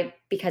 don't cry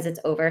because it's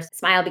over,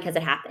 smile because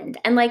it happened.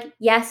 And like,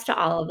 yes to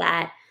all of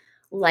that.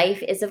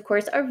 Life is, of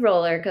course, a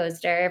roller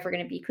coaster if we're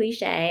going to be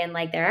cliche, and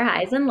like there are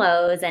highs and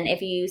lows. And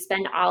if you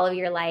spend all of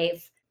your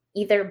life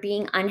either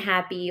being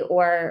unhappy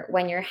or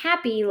when you're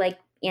happy, like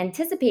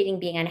anticipating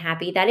being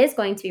unhappy, that is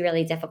going to be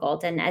really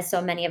difficult. And as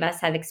so many of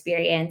us have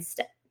experienced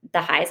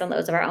the highs and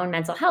lows of our own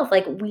mental health,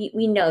 like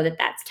we know that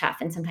that's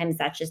tough. And sometimes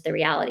that's just the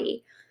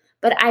reality.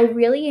 But I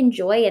really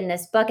enjoy in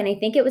this book, and I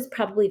think it was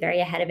probably very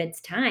ahead of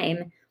its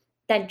time,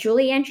 that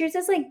Julie Andrews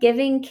is like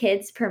giving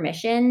kids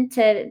permission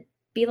to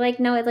be like,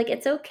 no, like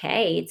it's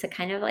okay to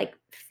kind of like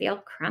feel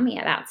crummy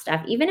about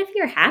stuff, even if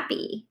you're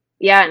happy.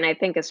 Yeah, and I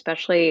think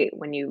especially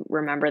when you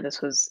remember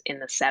this was in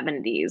the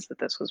 '70s that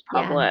this was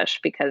Yeah.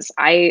 published, because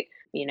I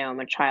am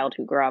a child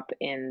who grew up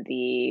in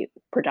the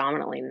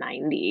predominantly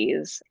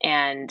 '90s,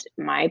 and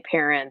my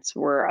parents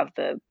were of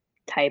the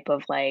type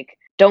of like,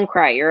 "Don't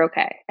cry, you're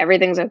okay.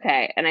 Everything's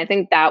okay." And I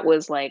think that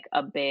was like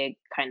a big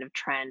kind of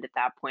trend at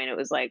that point. It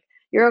was like,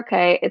 "You're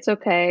okay. It's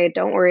okay.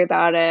 Don't worry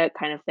about it,"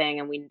 kind of thing,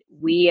 and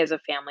we as a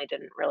family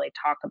didn't really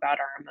talk about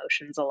our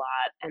emotions a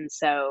lot. And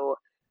so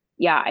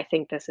yeah, I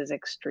think this is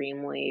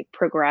extremely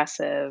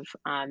progressive,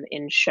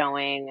 in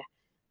showing,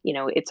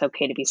 it's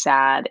okay to be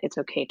sad, it's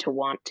okay to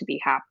want to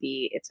be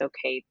happy, it's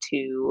okay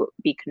to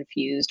be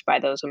confused by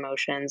those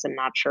emotions and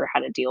not sure how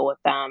to deal with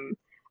them.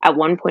 At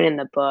one point in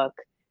the book,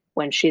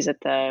 when she's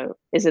at the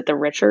is it the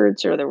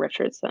Richards or the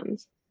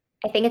Richardsons?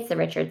 I think it's the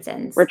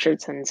Richardsons.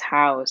 Richardson's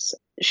house.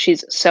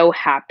 She's so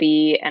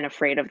happy and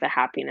afraid of the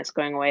happiness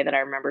going away that I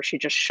remember she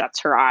just shuts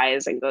her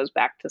eyes and goes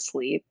back to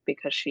sleep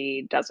because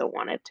she doesn't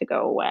want it to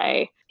go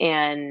away.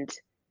 And,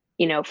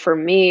 for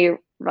me,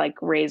 like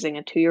raising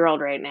a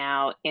 2-year-old right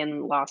now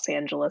in Los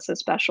Angeles,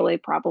 especially,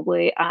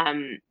 probably,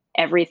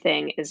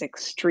 everything is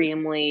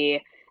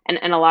extremely,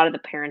 and a lot of the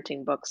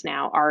parenting books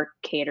now are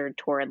catered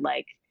toward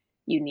like,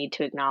 you need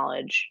to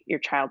acknowledge your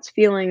child's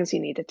feelings. You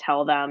need to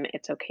tell them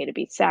it's okay to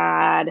be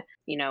sad,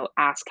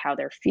 ask how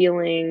they're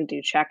feeling,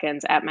 do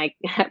check-ins. At my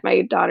at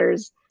my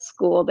daughter's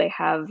school, they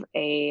have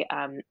a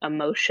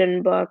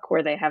emotion book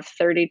where they have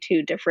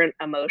 32 different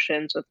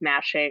emotions with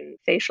matching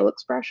facial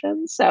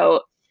expressions.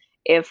 So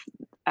if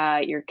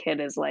your kid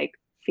is like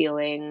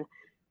feeling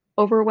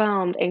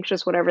overwhelmed,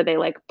 anxious, whatever, they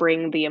like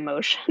bring the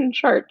emotion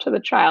chart to the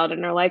child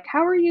and are like,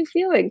 "How are you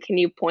feeling? Can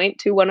you point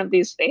to one of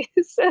these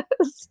faces?"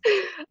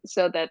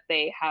 So that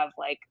they have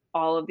like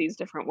all of these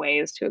different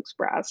ways to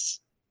express,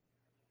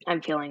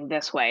 I'm feeling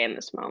this way in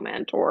this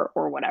moment, or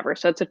whatever.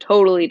 So it's a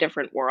totally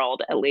different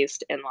world, at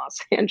least in Los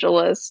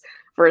Angeles,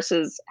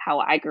 versus how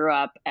I grew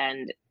up,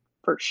 and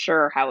for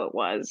sure how it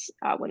was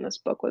when this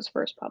book was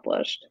first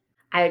published.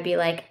 I would be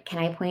like, "Can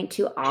I point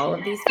to all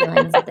of these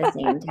feelings at the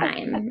same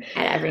time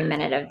at every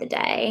minute of the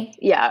day?"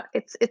 Yeah,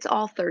 it's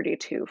all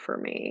 32 for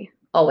me.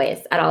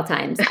 Always, at all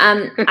times.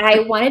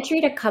 I wanted to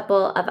read a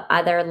couple of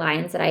other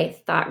lines that I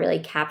thought really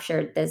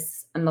captured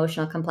this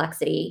emotional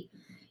complexity.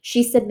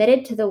 She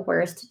submitted to the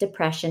worst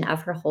depression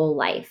of her whole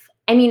life.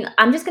 I mean,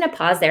 I'm just gonna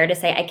pause there to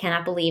say I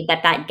cannot believe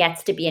that that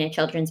gets to be in a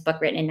children's book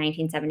written in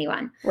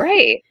 1971.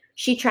 Right.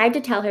 She tried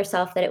to tell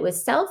herself that it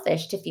was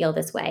selfish to feel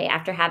this way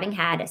after having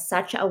had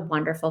such a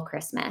wonderful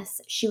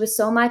Christmas. She was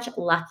so much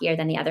luckier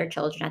than the other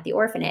children at the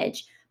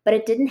orphanage, but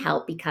it didn't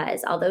help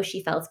because although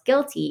she felt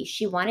guilty,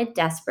 she wanted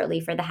desperately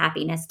for the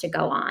happiness to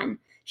go on.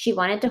 She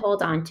wanted to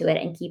hold on to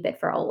it and keep it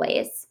for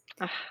always.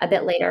 Ugh. A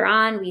bit later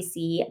on, we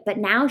see, but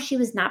now she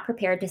was not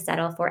prepared to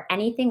settle for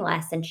anything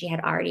less than she had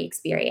already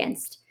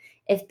experienced.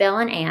 If Bill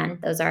and Anne,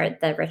 those are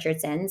the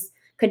Richardsons,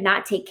 could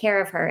not take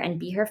care of her and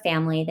be her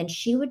family, then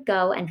she would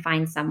go and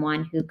find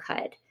someone who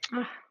could.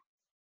 Ugh.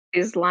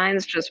 These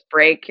lines just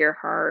break your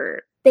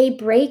heart. They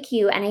break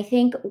you, and I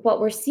think what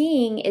we're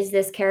seeing is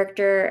this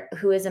character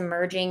who is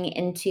emerging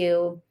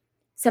into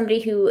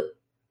somebody who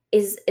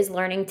is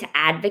learning to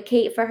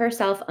advocate for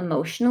herself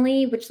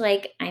emotionally, which,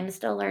 like, I'm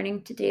still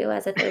learning to do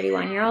as a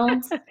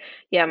 31-year-old.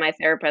 Yeah, my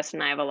therapist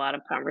and I have a lot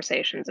of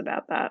conversations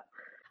about that.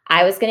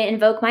 I was gonna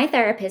invoke my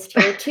therapist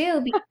here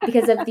too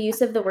because of the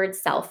use of the word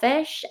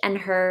selfish and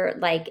her,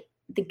 like,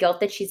 the guilt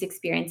that she's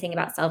experiencing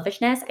about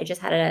selfishness. I just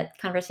had a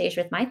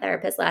conversation with my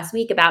therapist last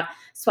week about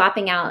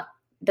swapping out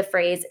the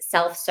phrase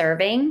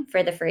self-serving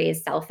for the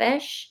phrase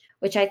selfish,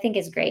 which I think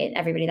is great.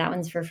 Everybody, that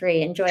one's for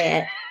free. Enjoy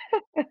it.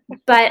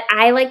 But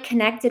I, like,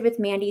 connected with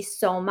Mandy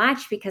so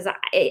much because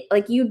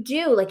like, you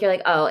do, like, you're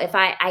like, "Oh, if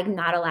I'm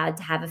not allowed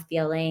to have a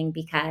feeling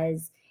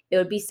because it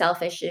would be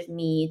selfish of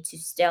me to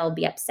still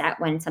be upset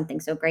when something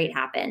so great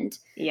happened."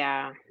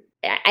 Yeah.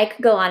 I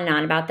could go on and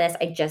on about this.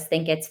 I just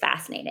think it's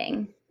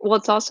fascinating. Well,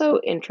 it's also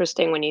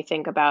interesting when you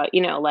think about,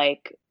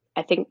 like,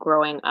 I think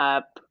growing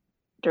up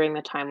during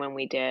the time when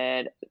we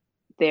did,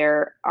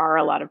 there are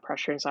a lot of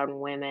pressures on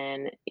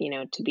women,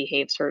 to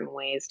behave certain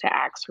ways, to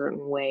act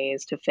certain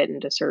ways, to fit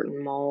into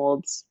certain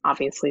molds,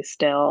 obviously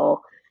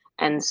still.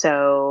 And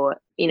so,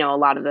 a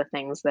lot of the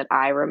things that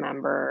I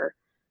remember,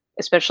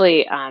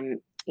 especially,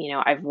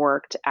 I've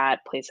worked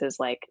at places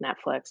like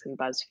Netflix and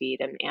BuzzFeed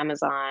and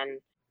Amazon,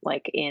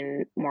 like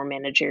in more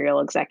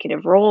managerial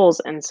executive roles.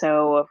 And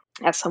so,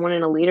 as someone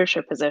in a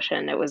leadership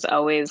position, it was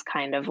always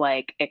kind of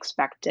like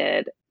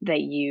expected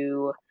that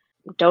you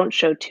don't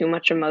show too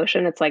much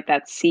emotion. It's like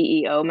that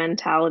CEO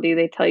mentality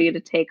they tell you to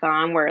take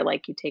on, where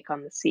like you take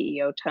on the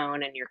CEO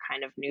tone and you're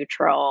kind of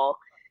neutral.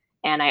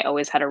 And I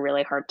always had a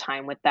really hard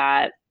time with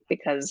that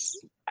because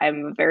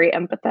I'm a very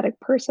empathetic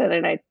person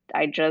and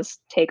I just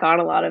take on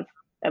a lot of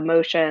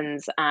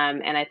emotions.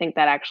 And I think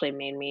that actually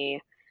made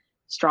me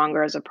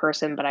stronger as a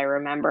person. But I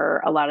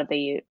remember a lot of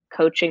the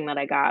coaching that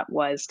I got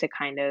was to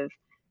kind of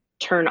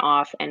turn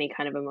off any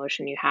kind of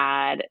emotion you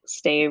had,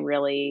 stay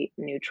really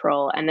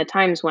neutral. And the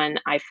times when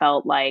I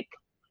felt like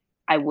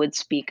I would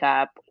speak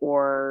up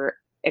or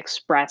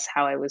express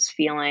how I was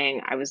feeling,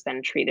 I was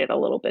then treated a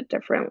little bit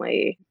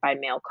differently by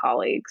male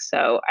colleagues.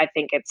 So I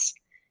think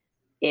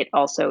it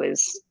also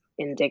is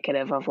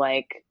indicative of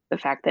like the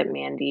fact that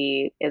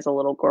Mandy is a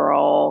little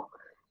girl,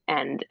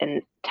 and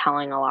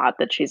telling a lot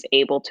that she's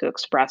able to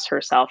express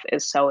herself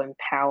is so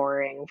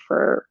empowering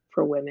for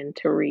women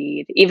to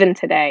read. Even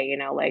today,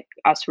 like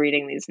us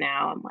reading these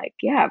now, I'm like,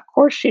 yeah, of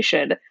course she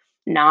should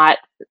not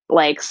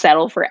like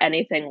settle for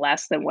anything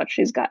less than what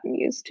she's gotten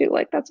used to.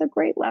 Like that's a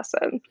great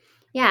lesson.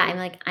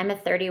 Yeah, I'm a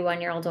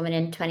 31-year-old woman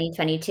in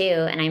 2022,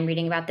 and I'm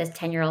reading about this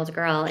 10-year-old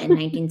girl in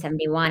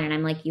 1971, and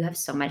I'm like, "You have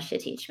so much to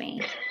teach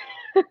me."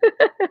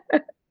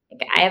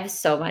 Like, I have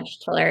so much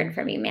to learn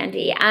from you,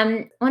 Mandy.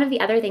 One of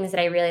the other things that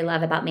I really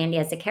love about Mandy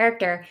as a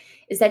character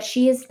is that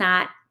she is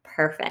not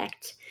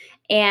perfect.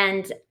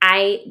 And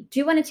I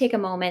do want to take a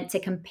moment to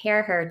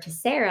compare her to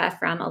Sarah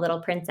from A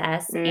Little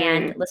Princess.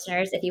 And Mm,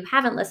 listeners, if you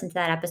haven't listened to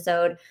that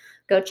episode,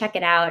 go check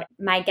it out.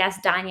 My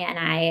guest Danya and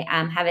I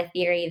have a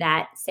theory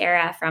that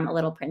Sarah from A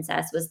Little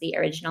Princess was the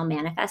original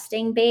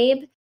manifesting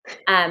babe,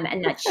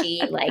 and that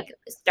she like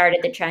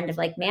started the trend of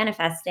like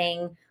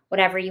manifesting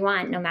whatever you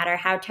want, no matter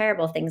how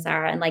terrible things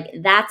are. And like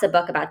that's a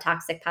book about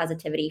toxic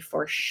positivity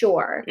for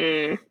sure.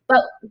 mm,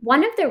 But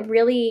one of the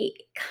really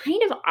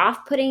kind of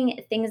off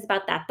putting things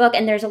about that book,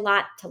 and there's a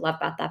lot to love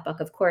about that book,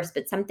 of course,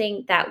 but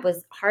something that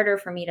was harder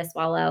for me to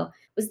swallow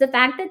was the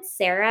fact that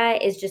Sarah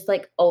is just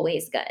like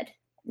always good,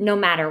 no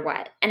matter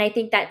what. And I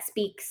think that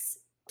speaks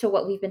to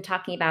what we've been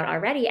talking about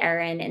already,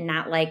 Erin, and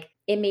that like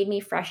it made me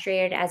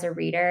frustrated as a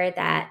reader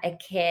that a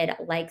kid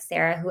like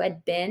Sarah, who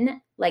had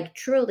been like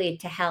truly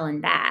to hell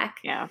and back,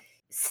 yeah,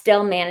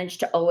 still manage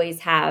to always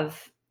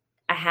have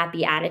a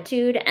happy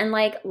attitude. And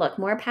like, look,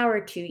 more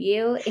power to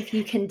you if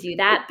you can do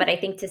that. But I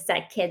think to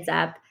set kids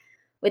up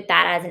with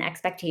that as an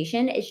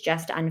expectation is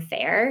just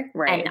unfair.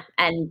 right.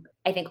 And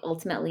I think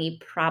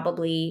ultimately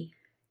probably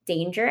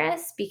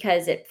dangerous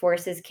because it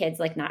forces kids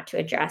like not to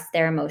address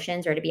their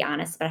emotions or to be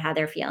honest about how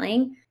they're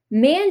feeling.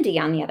 Mandy,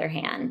 on the other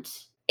hand,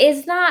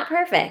 is not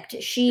perfect.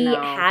 She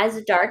No,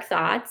 has dark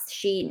thoughts.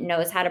 She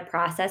knows how to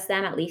process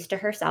them, at least to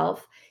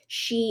herself.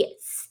 She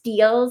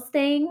steals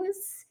things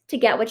to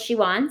get what she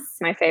wants.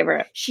 my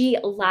favorite. She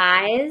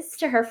lies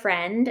to her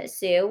friend,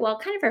 Sue. Well,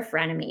 kind of her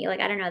frenemy. Like,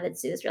 I don't know that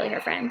Sue is really her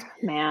friend.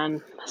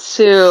 Man,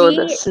 Sue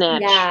the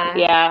snitch. Yeah.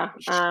 Yeah.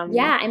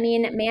 Yeah, I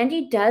mean,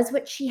 Mandy does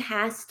what she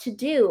has to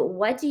do.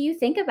 What do you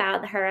think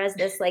about her as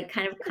this, like,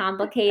 kind of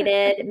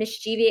complicated,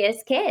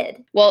 mischievous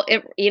kid? Well,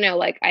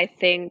 like, I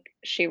think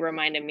she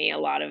reminded me a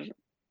lot of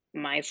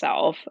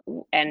myself,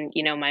 and,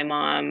 my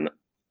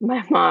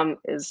mom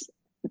is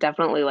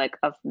definitely, like,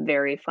 a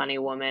very funny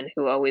woman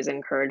who always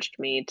encouraged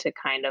me to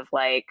kind of,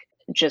 like,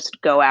 just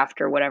go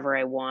after whatever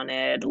I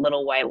wanted.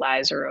 Little white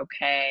lies are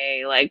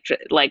okay,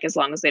 like, as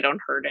long as they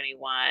don't hurt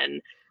anyone,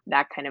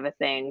 that kind of a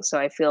thing. So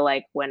I feel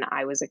like when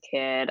I was a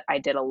kid, I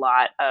did a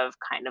lot of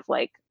kind of,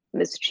 like,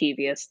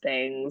 mischievous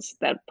things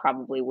that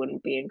probably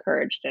wouldn't be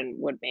encouraged and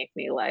would make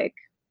me, like,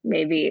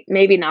 maybe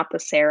not the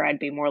Sarah, I'd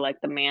be more like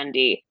the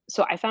Mandy.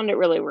 So I found it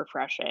really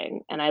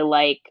refreshing, and I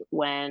like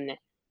when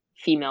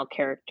female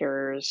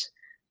characters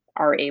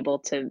are able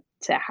to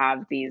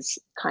have these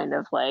kind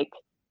of, like,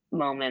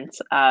 moments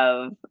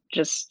of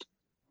just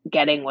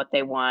getting what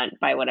they want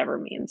by whatever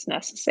means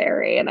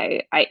necessary, and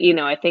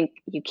I think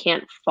you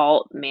can't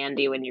fault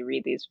Mandy when you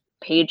read these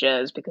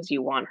pages because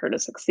you want her to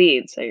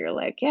succeed, so you're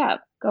like, "Yeah,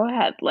 go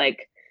ahead,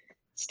 like,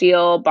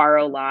 steal,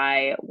 borrow,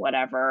 lie,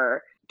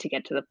 whatever, to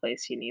get to the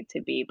place you need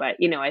to be." But,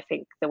 I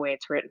think the way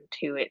it's written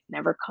too, it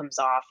never comes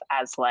off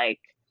as like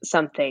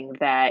something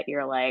that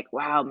you're like,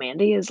 wow,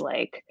 Mandy is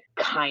like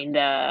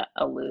kinda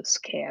a loose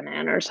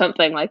cannon or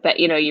something like that.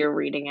 You're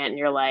reading it and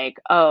you're like,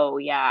 oh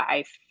yeah,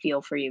 I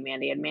feel for you,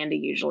 Mandy. And Mandy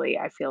usually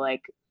I feel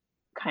like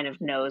kind of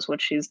knows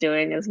what she's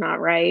doing is not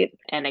right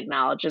and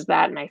acknowledges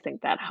that. And I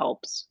think that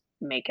helps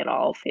make it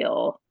all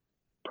feel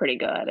pretty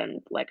good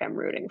and like I'm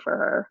rooting for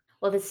her.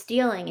 Well, the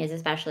stealing is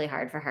especially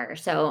hard for her.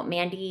 So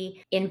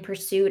Mandy, in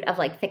pursuit of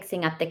like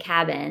fixing up the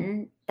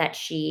cabin that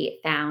she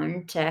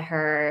found to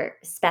her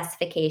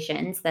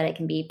specifications that it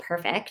can be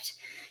perfect,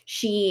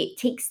 she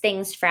takes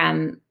things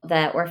from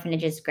the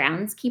orphanage's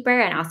groundskeeper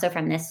and also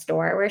from this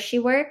store where she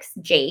works.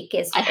 Jake I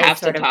is have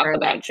to sort of talk her like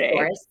about Jake.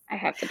 source. I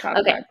have to talk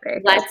Okay, about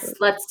Jake.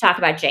 let's talk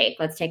about Jake.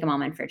 Let's take a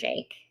moment for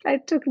Jake. I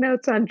took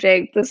notes on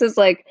Jake. This is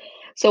like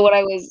so what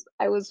I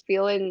was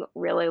feeling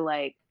really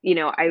like,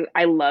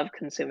 I love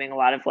consuming a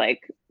lot of like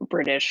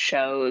British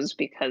shows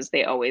because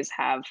they always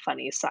have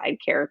funny side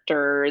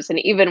characters. And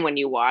even when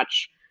you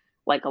watch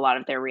like a lot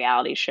of their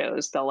reality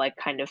shows, they'll like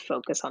kind of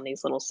focus on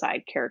these little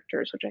side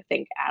characters, which I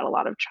think add a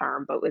lot of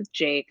charm. But with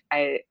Jake,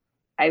 I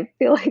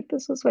feel like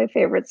this was my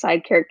favorite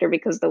side character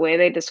because the way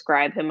they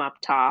describe him up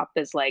top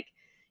is like,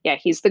 yeah,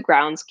 he's the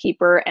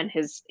groundskeeper, and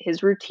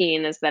his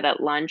routine is that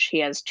at lunch he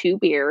has 2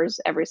 beers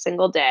every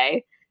single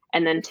day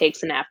and then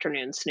takes an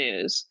afternoon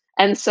snooze.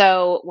 And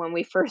so when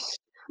we first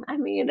I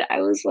mean,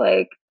 I was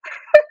like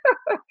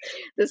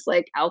this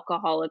like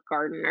alcoholic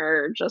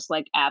gardener just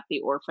like at the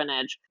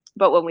orphanage.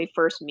 But when we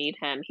first meet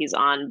him, he's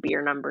on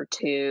beer number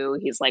 2.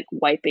 He's like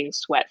wiping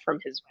sweat from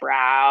his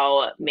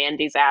brow.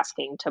 Mandy's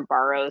asking to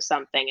borrow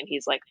something and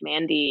he's like,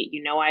 "Mandy,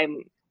 I'm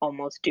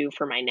almost due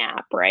for my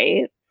nap,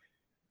 right?"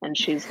 And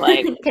she's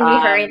like, Can we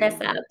hurry this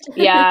up?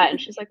 yeah,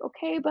 and she's like,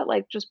 "Okay, but,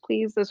 like, just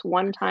please this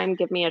one time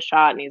give me a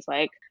shot." And he's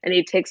like and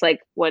he takes, like,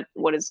 what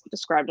is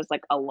described as,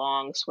 like, a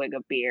long swig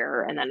of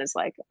beer and then is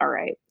like,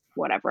 "Alright,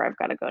 whatever, I've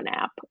gotta go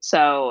nap."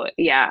 So,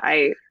 yeah,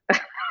 I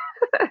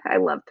I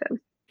loved him.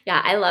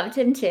 Yeah, I loved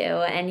him too,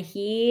 and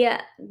he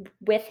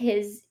with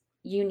his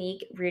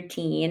unique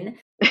routine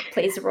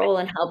plays a role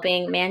in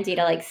helping Mandy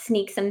to like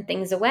sneak some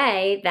things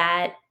away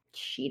that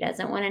she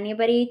doesn't want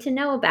anybody to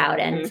know about.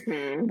 And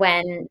Mhm.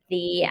 when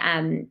the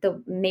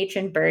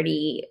matron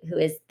Birdie, who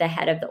is the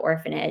head of the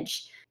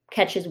orphanage,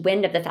 catches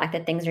wind of the fact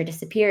that things are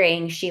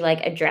disappearing, she like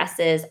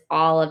addresses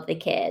all of the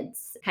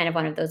kids. Kind of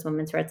one of those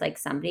moments where it's like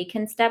somebody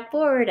can step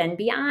forward and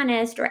be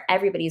honest, or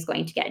everybody's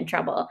going to get in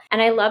trouble.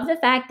 And I love the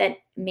fact that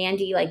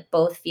Mandy like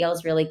both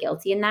feels really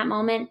guilty in that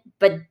moment,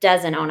 but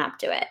doesn't own up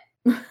to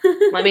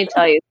Let me it.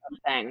 tell you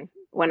something.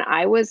 When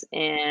I was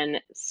in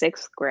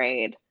 6th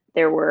grade,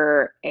 there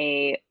were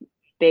a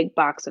big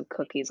box of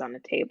cookies on the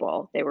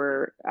table. They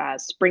were,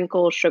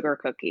 sprinkle sugar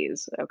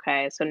cookies,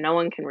 okay? So no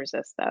one can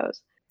resist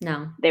those.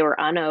 No. They were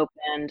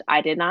unopened. I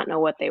did not know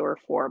what they were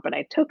for, but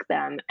I took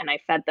them and I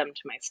fed them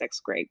to my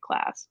 6th grade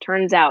class.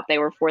 Turns out they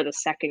were for the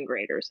 2nd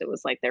graders. It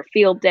was like their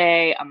field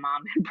day. A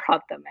mom had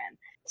brought them in.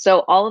 So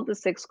all of the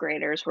 6th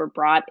graders were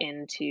brought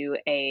into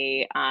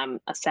a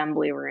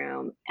assembly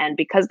room, and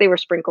because they were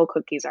sprinkle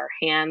cookies, our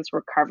hands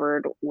were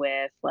covered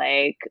with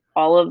like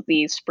all of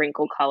these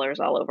sprinkle colors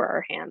all over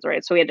our hands,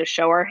 right? So we had to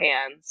show our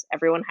hands.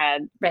 Everyone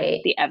had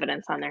Right. the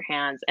evidence on their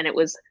hands, and it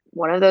was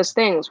one of those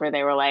things where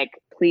they were like,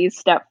 please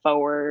step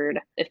forward.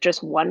 If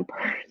just one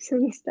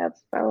person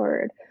steps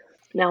forward.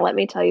 Now, let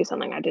me tell you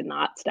something. I did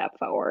not step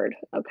forward,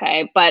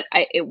 okay? But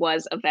it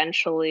was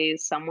eventually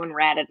someone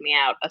ratted me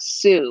out. A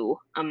Sue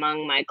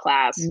among my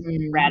class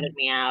ratted Mm.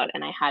 me out,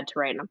 and I had to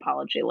write an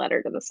apology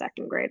letter to the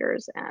 2nd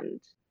graders and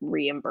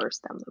reimburse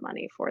them the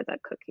money for the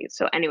cookies.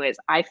 So, anyways,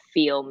 I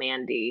feel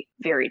Mandy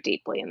very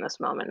deeply in this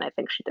moment. And I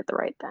think she did the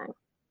right thing.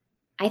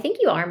 I think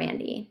you are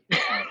Mandy.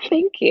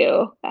 Thank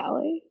you,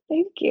 Allie.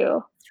 Thank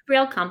you.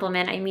 Real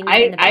compliment. I mean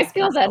that in I the I best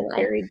feel that possible way.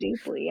 very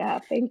deeply. Yeah,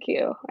 thank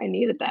you. I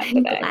needed that I'm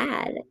today.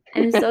 glad.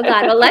 I'm so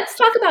glad. Well, let's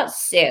talk about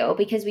Sue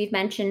because we've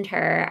mentioned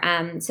her.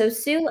 So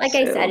Sue, like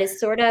I said,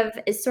 So,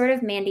 is sort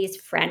of Mandy's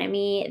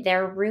frenemy.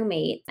 They're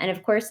roommates, and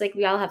of course, like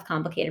we all have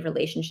complicated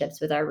relationships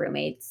with our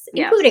roommates,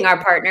 including yes.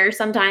 our partners.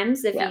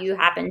 Sometimes, if Yes. you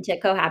happen to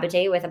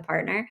cohabitate with a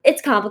partner,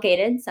 it's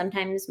complicated.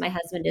 Sometimes my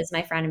husband is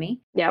my frenemy.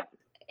 Yep.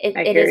 It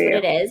I it hear is what you.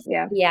 it is.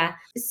 Yeah. Yeah.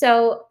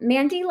 So,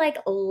 Mandy, like,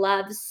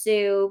 loves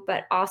Sue,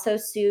 but also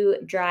Sue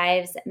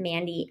drives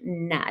Mandy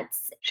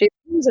nuts. She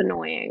seems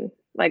annoying.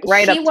 Like,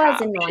 right She up was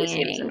top, she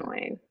seems annoying.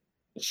 annoying.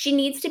 She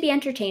needs to be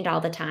entertained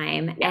all the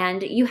time, Yeah.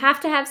 and you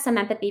have to have some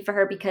empathy for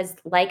her because,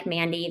 like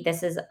Mandy,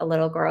 this is a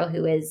little girl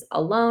who is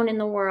alone in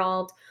the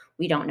world.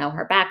 We don't know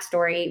her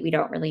backstory. We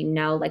don't really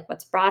know, like,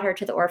 what's brought her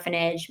to the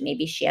orphanage.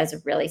 Maybe she has a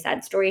really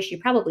sad story. She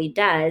probably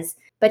does,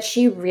 but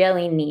she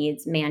really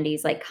needs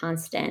Mandy's, like,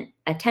 constant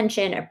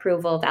attention,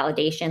 approval,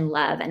 validation,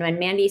 love, and when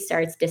Mandy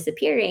starts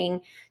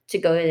disappearing to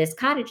go to this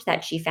cottage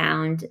that she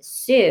found,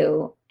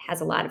 Sue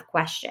has a lot of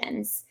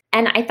questions.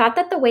 And I thought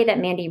that the way that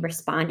Mandy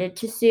responded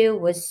to Sue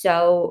was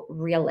so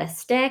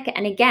realistic.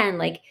 And again,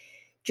 like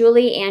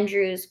Julie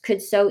Andrews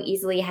could so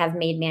easily have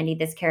made Mandy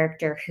this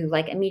character who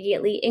like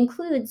immediately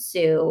includes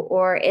Sue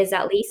or is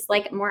at least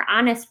like more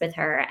honest with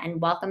her and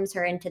welcomes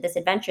her into this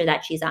adventure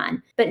that she's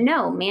on. But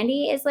no,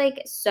 Mandy is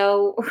like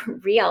so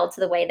real to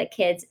the way that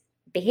kids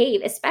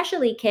behave,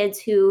 especially kids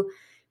who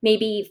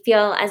maybe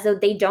feel as though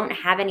they don't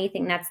have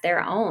anything that's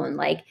their own.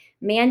 Like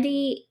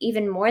Mandy,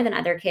 even more than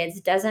other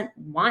kids, doesn't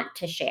want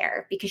to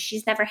share because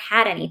she's never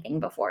had anything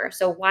before.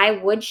 So why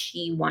would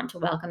she want to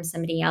welcome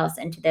somebody else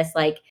into this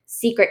like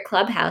secret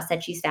clubhouse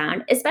that she's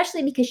found,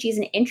 especially because she's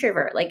an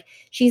introvert? Like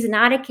she's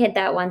not a kid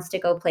that wants to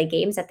go play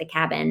games at the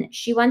cabin.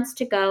 She wants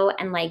to go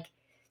and like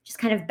just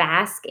kind of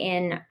bask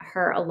in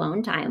her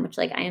alone time, which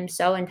like I am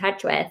so in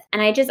touch with.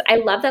 And I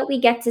love that we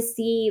get to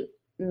see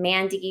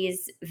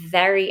Mandy's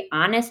very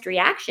honest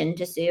reaction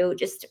to Sue,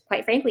 just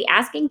quite frankly,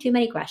 asking too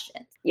many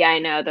questions. Yeah, I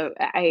know.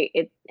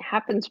 It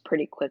happens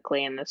pretty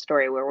quickly in the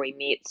story where we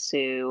meet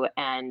Sue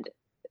and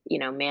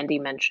Mandy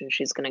mentioned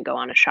she's gonna go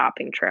on a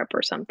shopping trip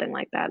or something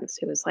like that. And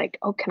Sue was like,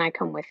 "Oh, can I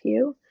come with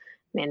you?"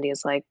 Mandy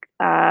is like,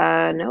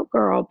 no,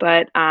 girl,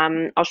 but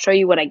I'll show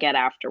you what I get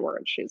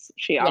afterwards."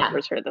 She Yeah.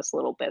 offers her this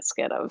little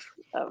biscuit of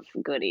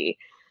goodie.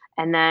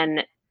 And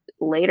then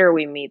later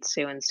we meet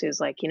Sue and Sue's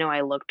like,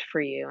 "I looked for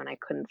you and I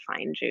couldn't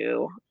find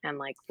you. And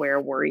like, where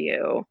were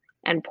you?"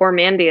 And poor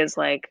Mandy is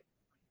like,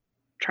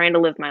 trying to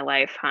live my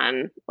life,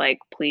 hun. Like,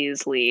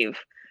 please leave.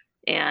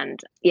 And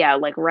yeah,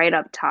 like right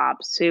up top,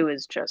 Sue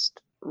is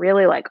just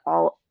really like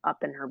all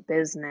up in her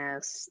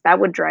business. That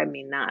would drive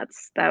me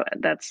nuts.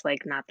 That's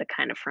like not the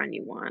kind of friend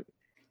you want.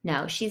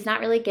 No, she's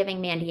not really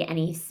giving Mandy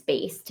any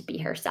space to be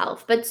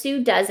herself. But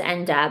Sue does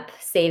end up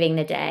saving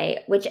the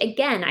day, which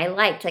again, I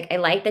liked. Like, I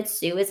like that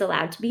Sue is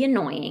allowed to be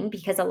annoying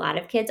because a lot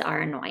of kids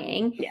are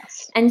annoying.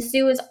 Yes. And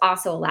Sue is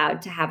also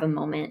allowed to have a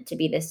moment to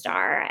be the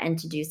star and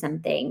to do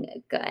something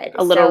good.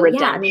 A little So,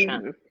 yeah, I mean,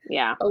 redemption.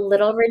 Yeah. a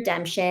little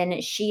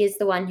redemption. She is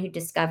the one who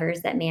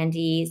discovers that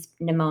Mandy's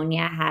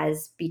pneumonia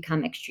has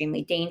become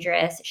extremely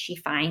dangerous. She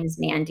finds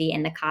Mandy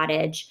in the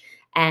cottage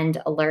and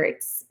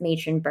alerts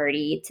matron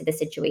Birdie to the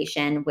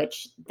situation,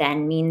 which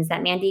then means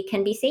that Mandy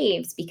can be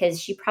saved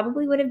because she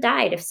probably would have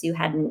died if Sue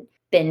hadn't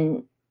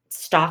been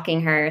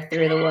stalking her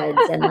through the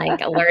woods and, like,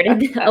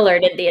 alerted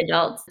alerted the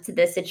adults to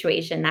the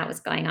situation that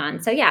was going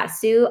on. So, yeah,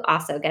 Sue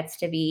also gets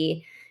to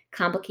be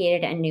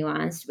complicated and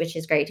nuanced, which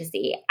is great to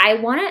see. I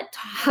wanna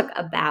talk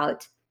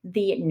about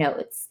the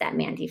notes that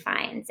Mandy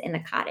finds in the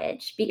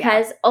cottage Yeah.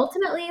 because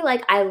ultimately,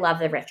 like, I love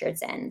the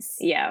Richardsons.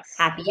 Yes.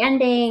 Happy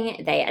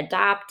ending, they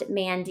adopt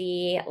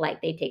Mandy,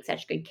 like, they take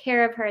such good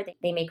care of her,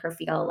 they make her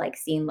feel, like,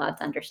 seen,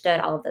 loved,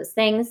 understood, all of those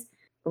things.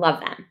 Love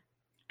them.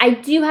 I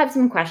do have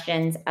some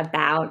questions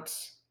about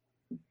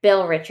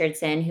Bill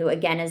Richardson, who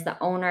again is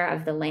the owner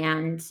of the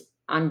land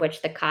on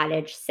which the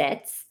cottage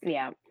sits.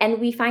 Yeah. And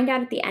we find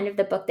out at the end of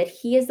the book that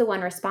he is the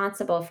one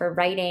responsible for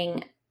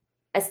writing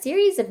a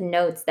series of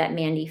notes that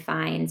Mandy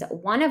finds,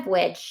 one of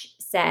which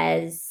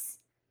says,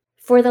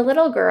 "For the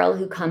little girl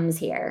who comes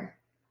here,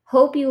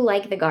 hope you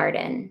like the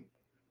garden,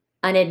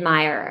 an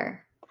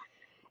admirer."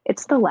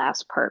 It's the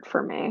last part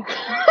for me.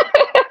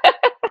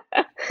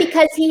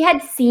 Because he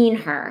had seen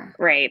her.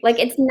 Right. Like,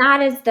 it's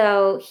not as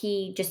though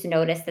he just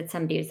noticed that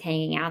somebody was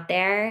hanging out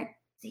there.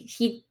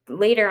 He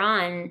later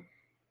on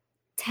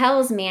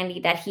tells Mandy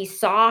that he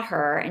saw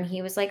her and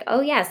he was like, "Oh,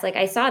 yes, like,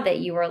 I saw that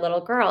you were a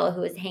little girl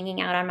who was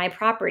hanging out on my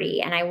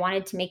property, and I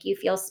wanted to make you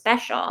feel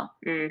special."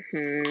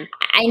 Mhm.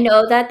 I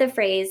know that the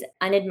phrase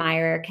 "an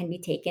admirer" can be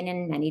taken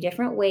in many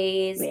different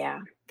ways. Yeah.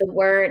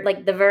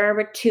 The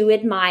verb "to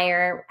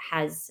admire"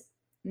 has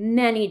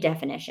many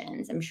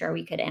definitions. I'm sure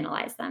we could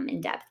analyze them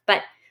in depth,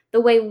 but the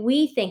way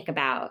we think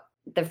about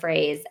the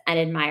phrase "an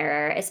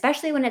admirer,"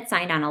 especially when it's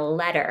signed on a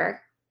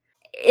letter,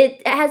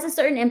 it has a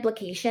certain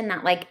implication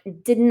that, like,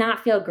 did not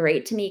feel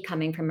great to me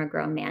coming from a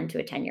grown man to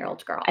a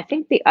 10-year-old I girl.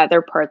 think the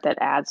other part that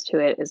adds to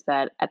it is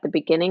that at the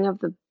beginning of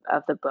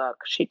the book,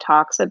 she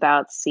talks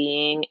about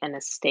seeing an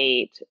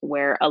estate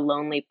where a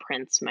lonely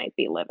prince might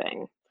be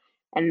living.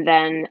 And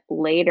then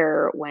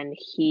later when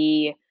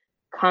he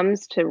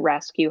comes to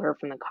rescue her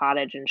from the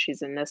cottage and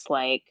she's in this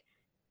like,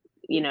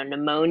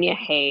 pneumonia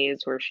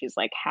haze where she's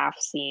like half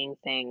seeing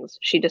things,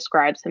 she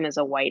describes him as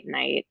a white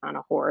knight on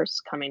a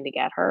horse coming to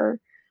get her.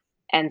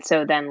 And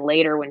so then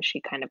later when she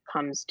kind of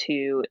comes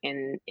to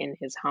in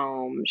his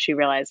home, she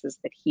realizes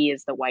that he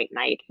is the white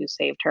knight who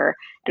saved her.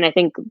 And I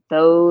think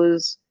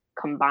those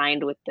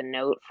combined with the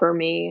note for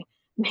me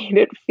made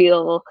it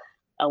feel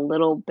a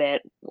little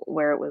bit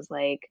where it was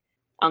like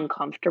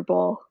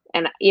uncomfortable.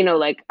 And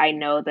like I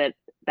know that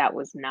that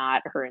was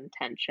not her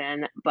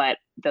intention, but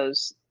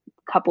those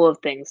couple of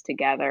things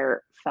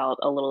together felt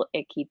a little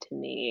icky to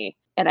me.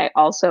 And I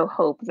also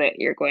hope that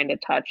you're going to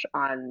touch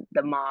on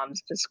the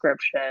mom's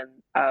description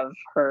of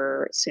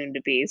her soon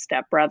to be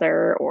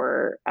stepbrother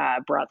or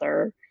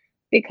brother,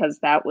 because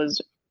that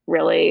was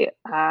really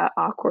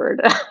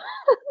awkward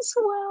as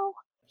well.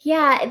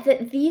 Yeah,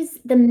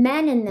 the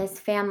men in this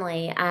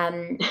family,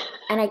 and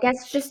I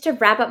guess just to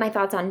wrap up my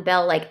thoughts on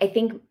Bill, like, I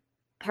think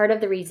part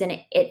of the reason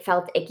it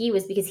felt icky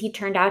was because he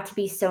turned out to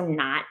be so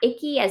not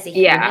icky as a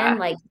Yeah, human,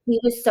 like, he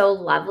was so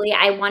lovely.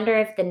 I wonder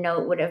if the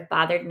note would have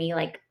bothered me,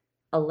 like,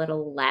 a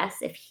little less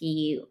if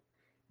he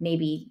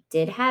maybe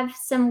did have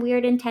some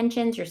weird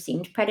intentions or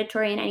seemed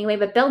predatory in any way,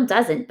 but Bill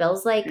doesn't.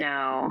 Bill's, like,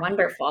 no,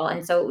 wonderful,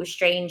 and so it was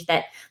strange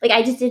that like,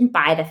 I just didn't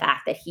buy the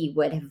fact that he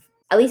would have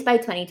at least by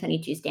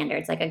 2022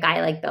 standards, like a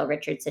guy like Bill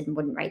Richardson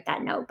wouldn't write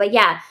that note. But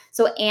yeah,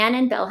 so Anne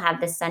and Bill have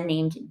this son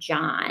named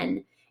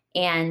John,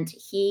 and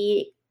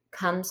he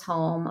comes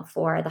home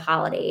for the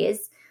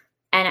holidays.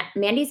 And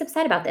Mandy's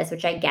upset about this,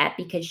 which I get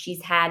because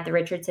she's had the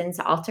Richardsons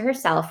all to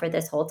herself for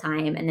this whole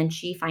time. And then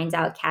she finds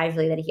out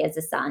casually that he has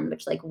a son,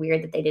 which, like,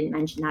 weird that they didn't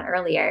mention that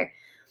earlier.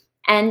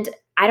 And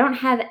I don't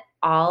have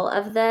all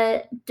of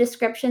the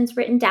descriptions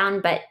written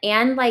down, but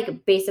Anne,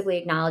 like, basically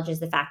acknowledges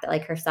the fact that,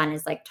 like, her son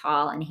is, like,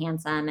 tall and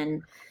handsome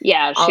and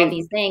yeah, all of she,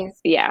 these things.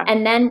 yeah,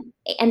 And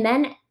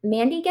then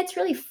Mandy gets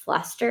really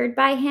flustered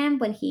by him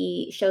when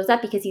he shows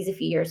up because he's a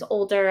few years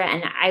older,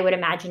 and I would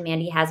imagine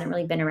Mandy hasn't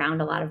really been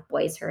around a lot of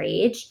boys her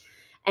age.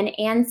 And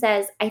Anne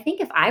says, "I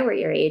think if I were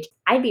your age,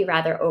 I'd be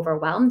rather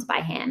overwhelmed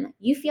by him.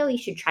 You feel you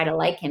should try to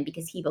like him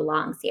because he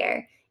belongs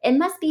here. It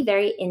must be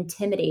very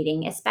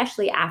intimidating,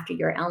 especially after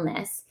your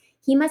illness.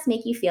 He must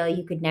make you feel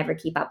you could never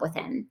keep up with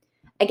him."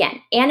 Again,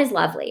 Anne is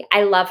lovely.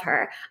 I love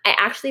her. I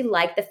actually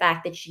like the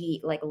fact that she,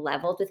 like,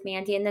 leveled with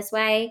Mandy in this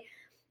way.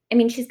 I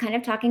mean, she's kind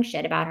of talking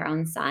shit about her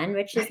own son,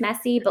 which is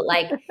messy, but,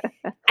 like,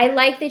 I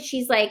like that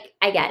she's like,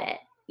 "I get it.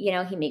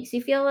 He makes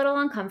you feel a little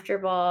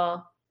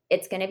uncomfortable.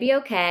 It's gonna be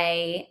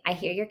okay. I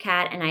hear your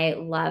cat, and I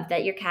love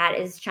that your cat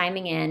is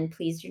chiming in.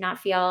 Please do not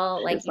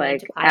feel like she's you need like,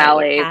 to quiet your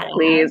Allie, cat out."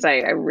 please, I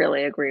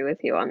really agree with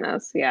you on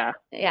this. Yeah,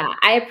 Yeah,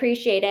 I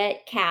appreciate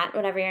it, Cat,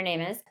 whatever your name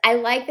is. I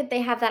like that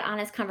they have that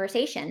honest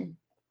conversation.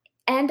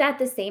 And at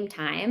the same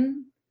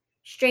time,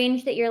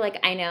 strange that you're like,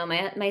 "I know,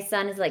 my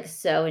son is, like,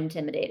 so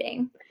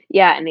intimidating."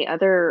 yeah. And the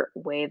other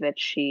way that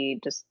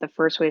the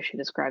first way she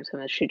describes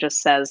him is she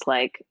just says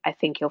like, I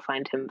think you'll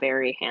find him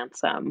very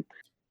handsome.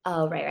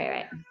 Oh, right, right,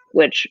 right.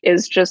 Which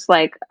is just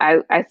like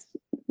I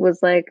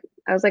was like,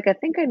 "I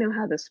think I know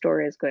how this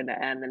story is going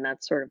to end," and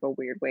that's sort of a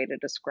weird way to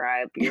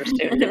describe your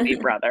soon-to-be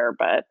brother,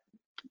 but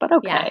Yeah.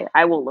 okay,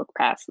 I will look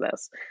past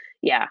this.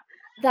 Yeah.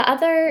 The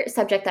other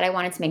subject that I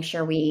wanted to make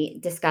sure we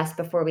discuss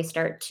before we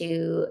start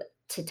to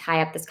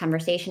tie up this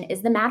conversation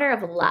is the matter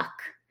of luck.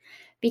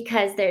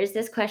 Because there's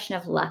this question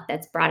of luck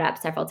that's brought up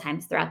several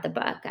times throughout the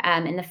book.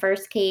 In the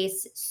first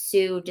case,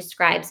 Sue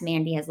describes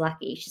Mandy as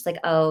lucky. She's like,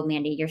 "Oh,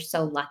 Mandy, you're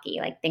so lucky.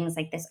 Like things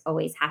like this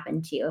always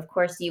happen to you. Of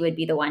course, you would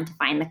be the one to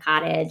find the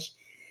cottage."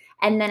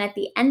 And then at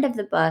the end of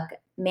the book,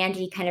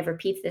 Mandy kind of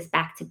repeats this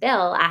back to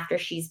Bill after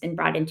she's been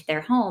brought into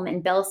their home.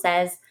 And Bill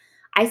says,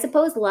 "I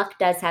suppose luck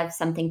does have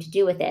something to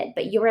do with it,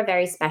 but you're a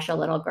very special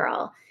little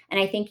girl.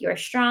 And I think you're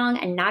strong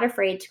and not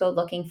afraid to go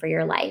looking for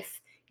your life.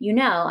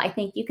 I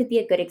think you could be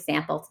a good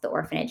example to the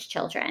orphanage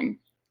children."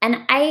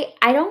 And I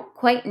don't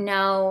quite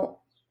know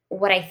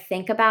what I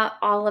think about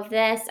all of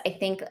this. I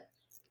think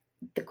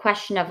the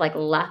question of like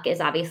luck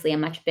is obviously a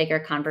much bigger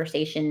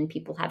conversation.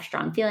 People have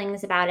strong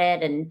feelings about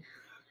it, and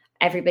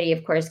everybody,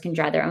 of course, can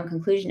draw their own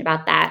conclusion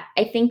about that.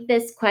 I think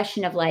this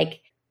question of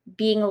like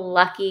being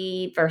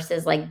lucky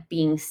versus like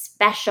being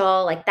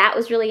special, like that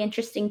was really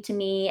interesting to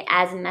me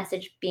as a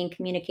message being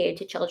communicated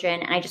to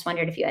children. And I just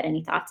wondered if you had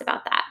any thoughts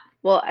about that.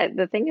 Well,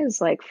 the thing is,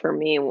 like, for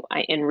me,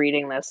 in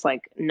reading this,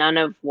 like, none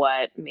of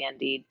what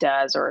Mandy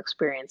does or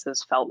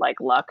experiences felt like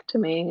luck to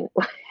me.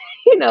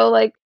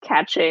 Like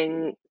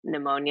catching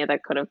pneumonia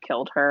that could have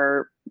killed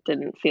her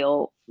didn't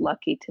feel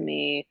lucky to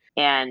me.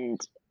 And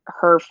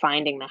her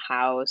finding the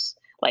house,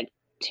 like,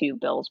 to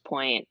Bill's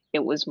point,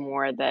 it was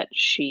more that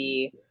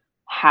she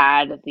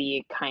had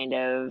the kind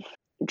of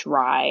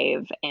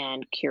drive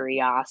and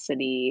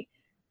curiosity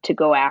to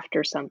go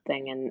after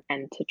something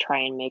and to try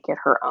and make it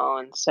her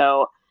own.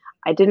 So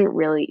I didn't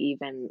really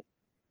even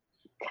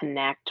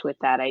connect with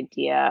that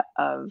idea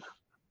of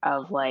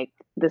like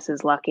this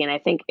is lucky, and I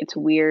think it's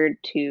weird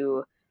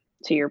to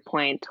your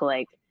point to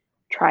like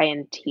try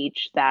and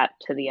teach that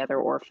to the other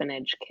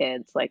orphanage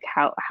kids. Like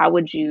how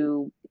would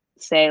you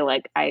say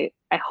like I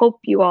hope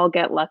you all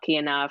get lucky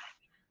enough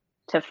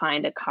to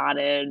find a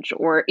cottage,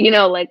 or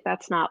like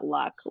that's not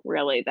luck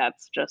really,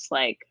 that's just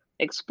like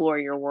explore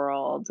your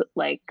world,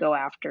 like go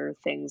after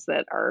things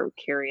that are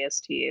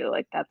curious to you,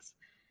 like that's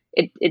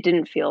it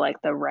didn't feel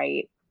like the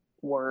right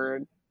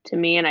word to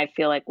me. And I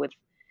feel like with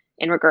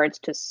in regards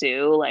to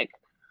Sue, like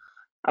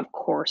of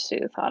course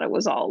Sue thought it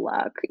was all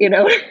luck,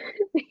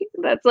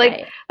 that's like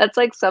Right. that's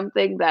like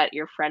something that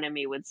your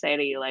frenemy would say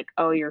to you, like,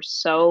 oh, you're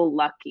so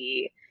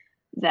lucky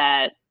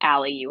that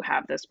Allie, you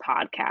have this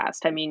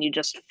podcast. I mean, you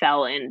just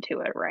fell into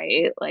it,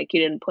 right? Like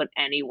you didn't put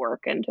any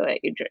work into it.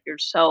 You're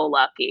so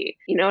lucky.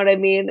 You know what I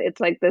mean? It's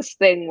like this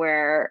thing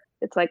where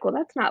it's like, well,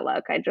 that's not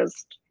luck. I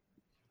just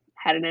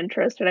had an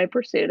interest and I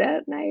pursued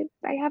it, and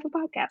I have a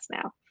podcast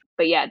now.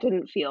 But yeah, it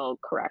didn't feel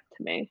correct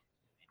to me.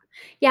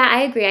 Yeah,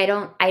 I agree. I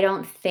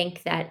don't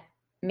think that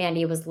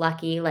Mandy was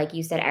lucky. Like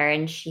you said,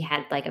 Erin, she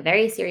had like a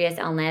very serious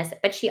illness,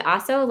 but she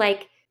also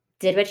like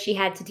did what she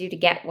had to do to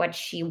get what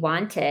she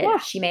wanted. Yeah,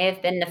 She may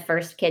have been the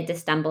first kid to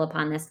stumble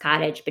upon this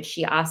cottage, but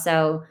she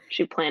also,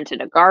 she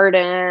planted a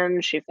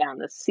garden. She found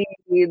the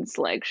seeds.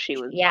 Like she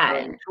was yeah,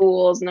 borrowing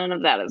tools. None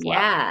of that is luck.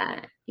 yeah.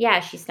 Yeah,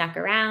 she snuck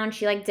around.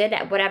 She like did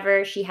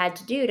whatever she had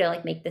to do to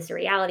like make this a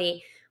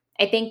reality.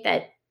 I think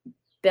that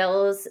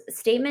Bill's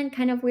statement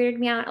kind of weirded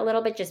me out a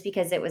little bit just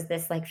because it was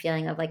this like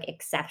feeling of like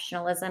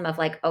exceptionalism of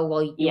like, oh,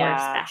 well, you're Yeah,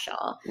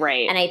 special.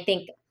 right. And I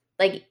think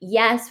like,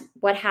 yes,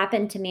 what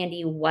happened to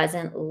Mandy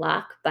wasn't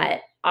luck,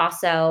 but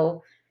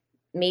also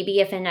maybe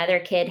if another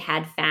kid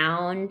had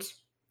found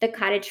the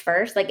cottage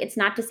first, like it's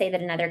not to say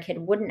that another kid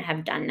wouldn't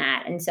have done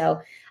that. And so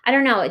I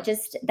don't know. It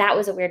just, that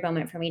was a weird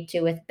moment for me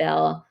too with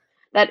Bill.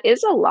 That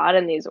is a lot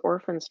in these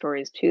orphan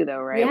stories too, though,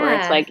 right? Where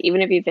it's Yeah. like, even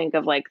if you think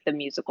of like the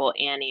musical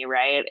Annie,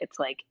 right? It's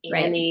like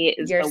Right. Annie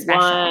is You're the special.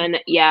 one,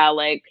 yeah,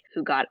 like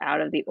who got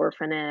out of the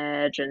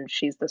orphanage and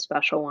she's the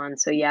special one.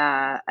 So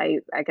yeah, I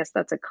guess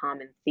that's a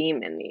common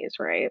theme in these,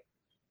 right?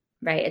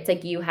 Right. It's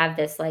like you have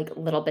this like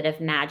little bit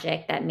of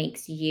magic that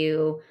makes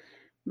you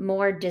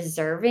more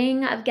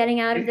deserving of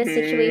getting out of this Mhm.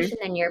 situation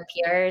than your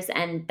peers,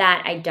 and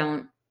that I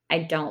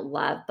don't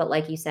love, but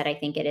like you said, I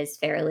think it is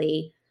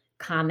fairly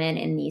common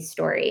in these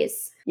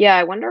stories. Yeah,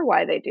 I wonder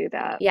why they do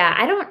that. Yeah,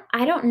 I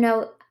don't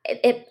know.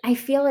 I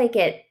feel like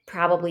it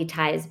probably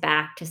ties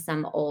back to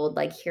some old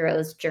like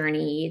hero's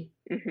journey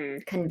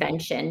Mhm.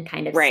 convention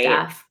kind of Right.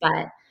 stuff,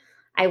 but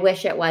I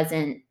wish it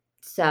wasn't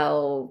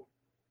so.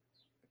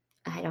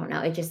 I don't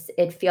know.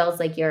 It feels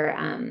like you're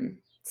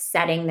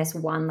setting this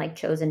one like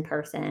chosen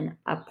person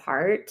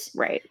apart.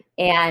 Right.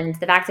 And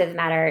the fact of the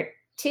matter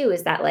too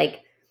is that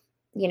like,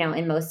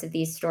 in most of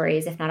these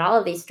stories, if not all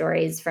of these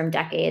stories from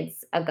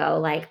decades ago,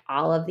 like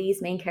all of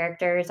these main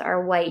characters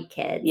are white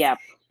kids. Yeah.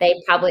 They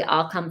probably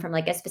all come from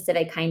like a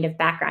specific kind of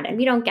background. And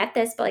we don't get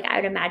this, but like I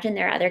would imagine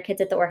there are other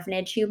kids at the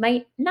orphanage who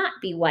might not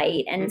be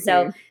white. And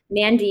so Mhm.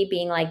 Mandy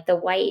being like the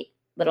white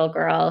little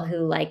girl who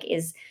like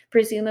is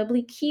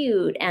presumably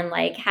cute and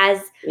like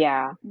has,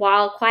 Yeah.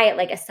 while quiet,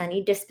 like a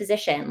sunny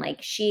disposition, like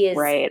she is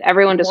Right.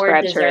 Everyone more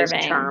describes her as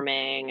deserving.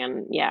 charming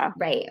and yeah.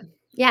 Right.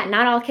 Yeah,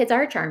 not all kids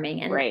are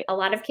charming, and Right. a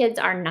lot of kids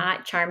are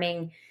not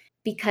charming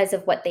because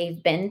of what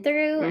they've been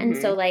through, and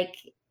so, Mhm. like,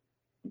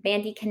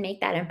 Mandy can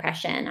make that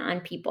impression on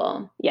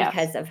people Yes.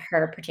 because of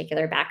her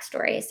particular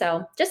backstory.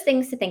 So, just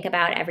things to think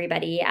about,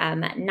 everybody.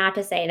 Not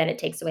to say that it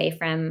takes away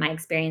from my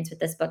experience with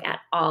this book at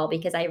all,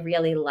 because I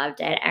really loved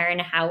it. Erin,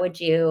 how would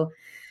you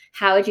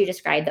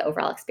describe the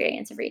overall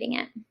experience of reading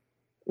it?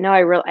 No, I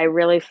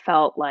really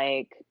felt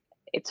like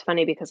it's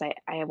funny because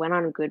I went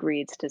on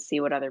Goodreads to see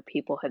what other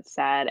people had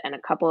said, and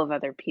a couple of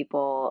other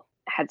people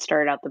had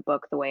started out the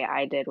book the way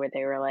I did, where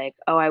they were like,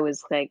 "Oh, I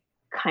was, like,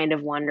 kind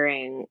of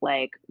wondering,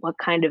 like, what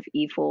kind of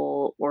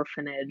evil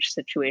orphanage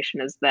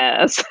situation is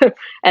this?"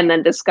 And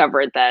then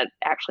discovered that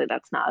actually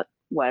that's not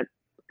what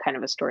kind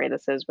of a story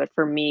this is, but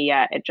for me,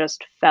 yeah, it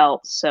just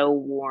felt so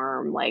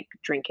warm, like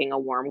drinking a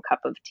warm cup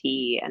of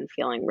tea and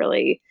feeling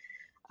really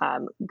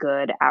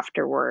good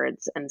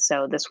afterwards. And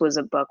so this was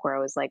a book where I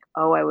was like,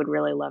 oh, I would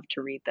really love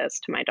to read this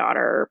to my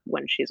daughter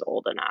when she's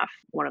old enough.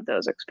 One of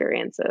those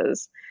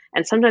experiences.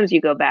 And sometimes you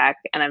go back,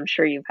 and I'm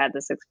sure you've had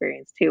this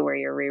experience too, where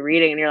you're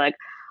rereading and you're like,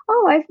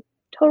 oh, I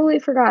totally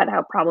forgot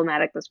how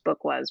problematic this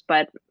book was.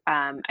 But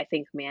I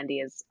think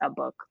Mandy is a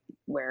book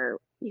where,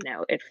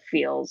 it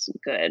feels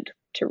good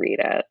to read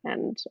it.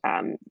 And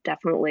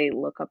definitely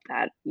look up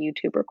that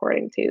YouTube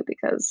recording too,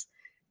 because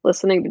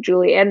listening to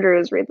Julie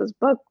Andrews read this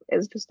book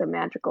is just a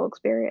magical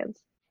experience.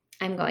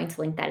 I'm going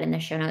to link that in the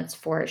show notes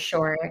for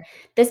sure.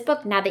 This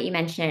book, now that you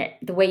mention it,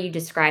 the way you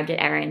described it,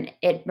 Erin,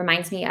 it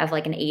reminds me of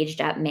like an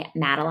aged up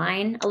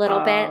Madeline a little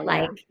Oh, bit. yeah.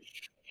 Like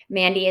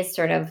Mandy is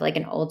sort of like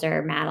an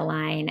older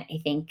Madeline. I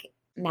think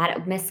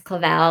Miss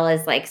Clavel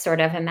is like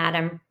sort of a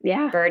Madame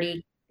Yeah,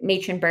 Birdie,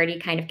 matron Birdie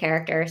kind of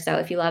character. So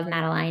if you love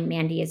Madeline,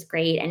 Mandy is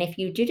great. And if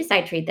you do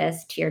decide to read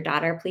this to your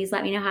daughter, please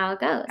let me know how it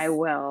I goes.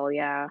 will,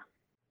 yeah.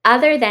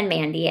 Other than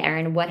Mandy,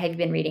 Erin, what have you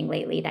been reading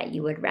lately that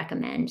you would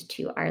recommend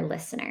to our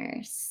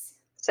listeners?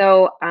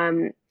 So,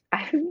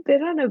 I've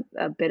been on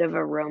a bit of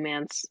a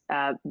romance,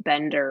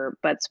 bender,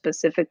 but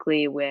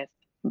specifically with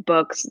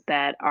books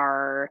that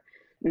are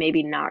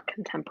maybe not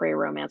contemporary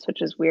romance,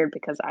 which is weird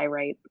because I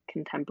write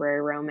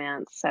contemporary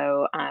romance.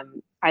 So,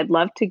 I'd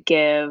love to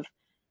give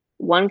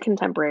one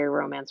contemporary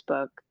romance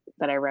book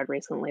that I read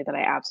recently that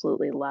I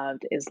absolutely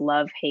loved is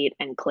Love, Hate,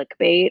 and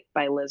Clickbait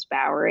by Liz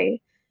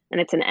Bowery, and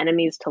it's an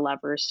enemies to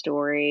lovers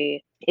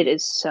story. It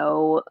is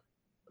so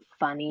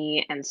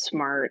funny and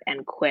smart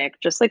and quick,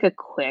 just like a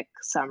quick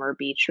summer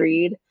beach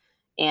read.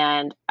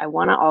 And I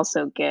want to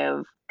also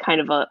give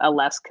kind of a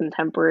less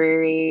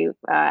contemporary,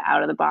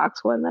 out of the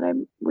box one that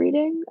I'm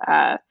reading,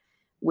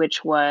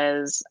 which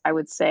was, I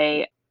would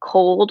say,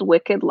 Cold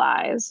Wicked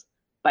Lies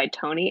by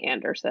Tony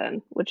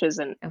Anderson, which is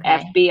an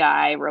Okay,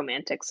 FBI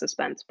romantic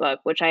suspense book,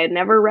 which I had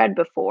never read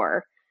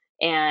before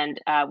and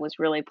was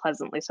really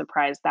pleasantly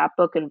surprised. That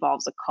book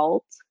involves a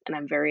cult, and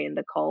I'm very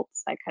into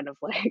cults. I kind of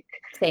like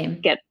same.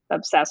 get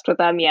obsessed with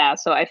them. Yeah,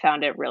 so I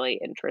found it really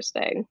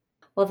interesting.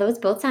 Well, those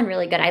both sound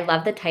really good. I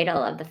love the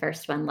title of the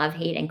first one. Love,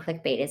 Hate, and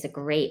Clickbait is a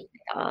great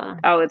title.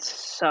 Oh, it's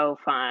so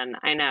fun.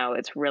 I know.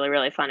 It's really,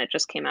 really fun. It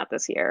just came out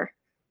this year.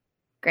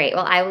 Great.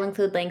 Well, I will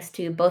include links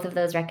to both of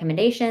those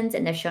recommendations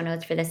in the show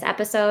notes for this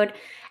episode.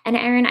 And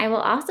Erin, I will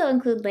also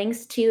include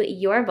links to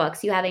your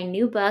books. You have a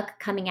new book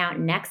coming out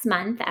next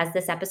month as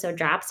this episode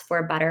drops,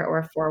 For Better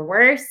or For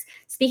Worse.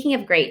 Speaking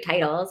of great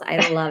titles,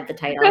 I love the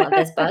title of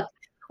this book.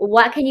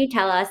 What can you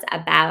tell us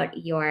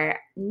about your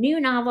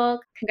new novel?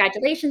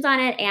 Congratulations on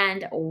it.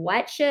 And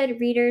what should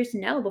readers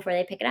know before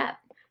they pick it up?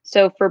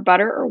 So for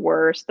Better or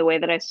Worse, the way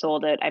that I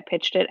sold it, I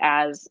pitched it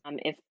as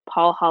if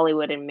Paul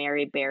Hollywood and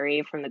Mary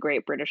Berry from the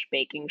Great British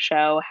Baking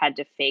Show had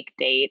to fake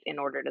date in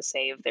order to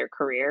save their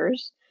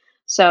careers.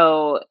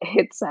 So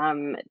it's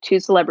two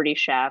celebrity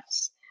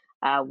chefs.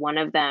 One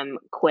of them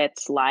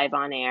quits live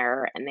on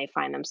air, and they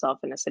find themselves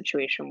in a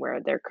situation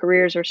where their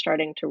careers are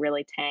starting to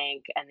really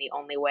tank, and the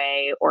only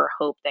way or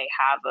hope they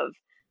have of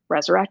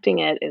resurrecting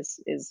it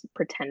is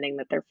pretending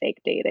that they're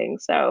fake dating.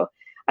 So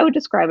I would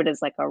describe it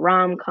as like a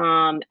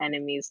rom-com,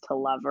 enemies to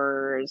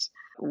lovers,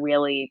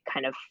 really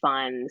kind of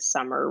fun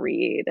summer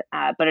read.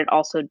 But it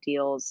also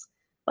deals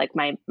like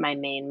my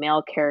main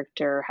male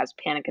character has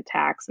panic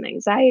attacks and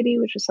anxiety,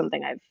 which is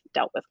something I've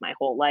dealt with my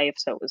whole life.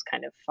 So it was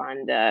kind of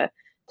fun to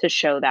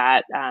show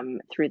that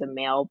through the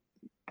male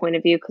point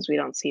of view because we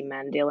don't see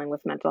men dealing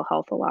with mental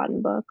health a lot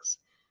in books.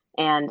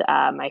 And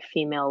my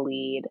female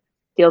lead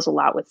deals a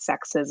lot with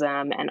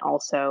sexism and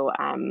also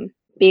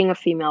being a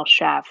female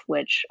chef,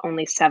 which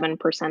only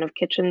 7% of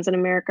kitchens in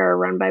America are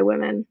run by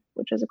women,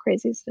 which is a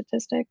crazy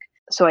statistic.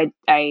 So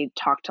I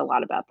talked a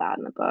lot about that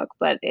in the book,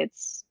 but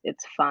it's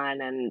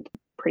fun and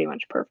pretty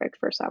much perfect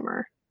for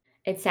summer.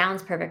 It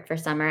sounds perfect for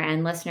summer,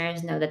 and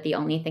listeners know that the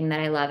only thing that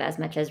I love as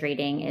much as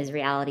reading is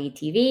reality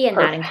TV, and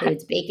that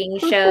includes Perfect. baking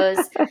shows.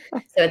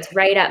 So it's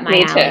right up my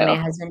Me alley. too. My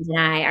husband and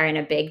I are in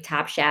a big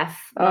Top Chef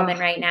Oh, moment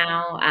right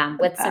now, the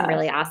with some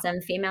really best.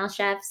 awesome female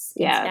chefs,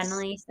 Yes.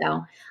 incidentally.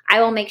 So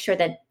I will make sure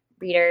that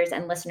readers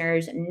and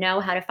listeners know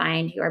how to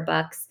find your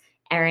books,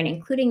 Erin,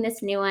 including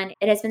this new one.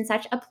 It has been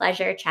such a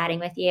pleasure chatting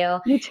with you,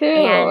 You too.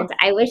 and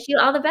I wish you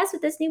all the best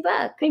with this new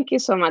book. Thank you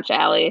so much,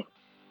 Allie.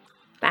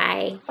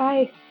 Bye.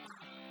 Bye.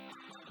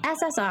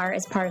 SSR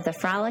is part of the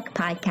Frolic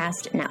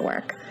Podcast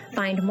Network.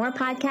 Find more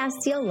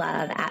podcasts you'll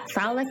love at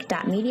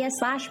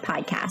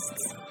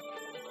frolic.media/podcasts.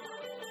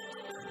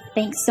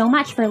 Thanks so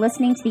much for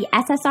listening to the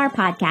SSR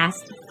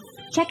Podcast.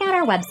 Check out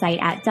our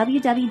website at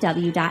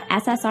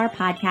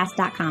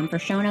www.ssrpodcast.com for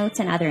show notes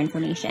and other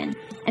information.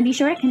 And be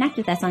sure to connect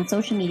with us on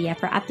social media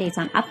for updates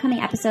on upcoming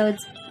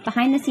episodes,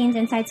 behind-the-scenes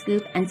inside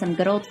scoop, and some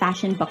good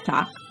old-fashioned book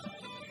talk.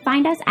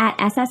 Find us at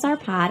SSR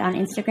Pod on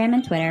Instagram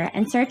and Twitter,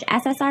 and search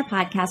SSR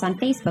Podcast on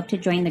Facebook to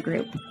join the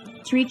group.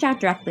 To reach out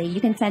directly, you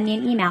can send me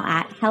an email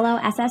at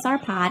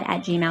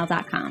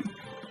hellossrpod@gmail.com.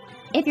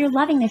 If you're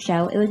loving the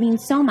show, it would mean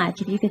so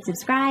much if you could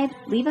subscribe,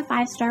 leave a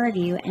 5-star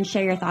review, and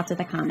share your thoughts with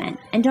a comment.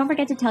 And don't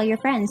forget to tell your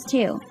friends,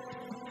 too.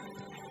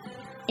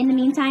 In the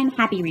meantime,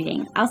 happy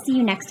reading. I'll see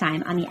you next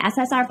time on the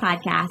SSR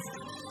Podcast.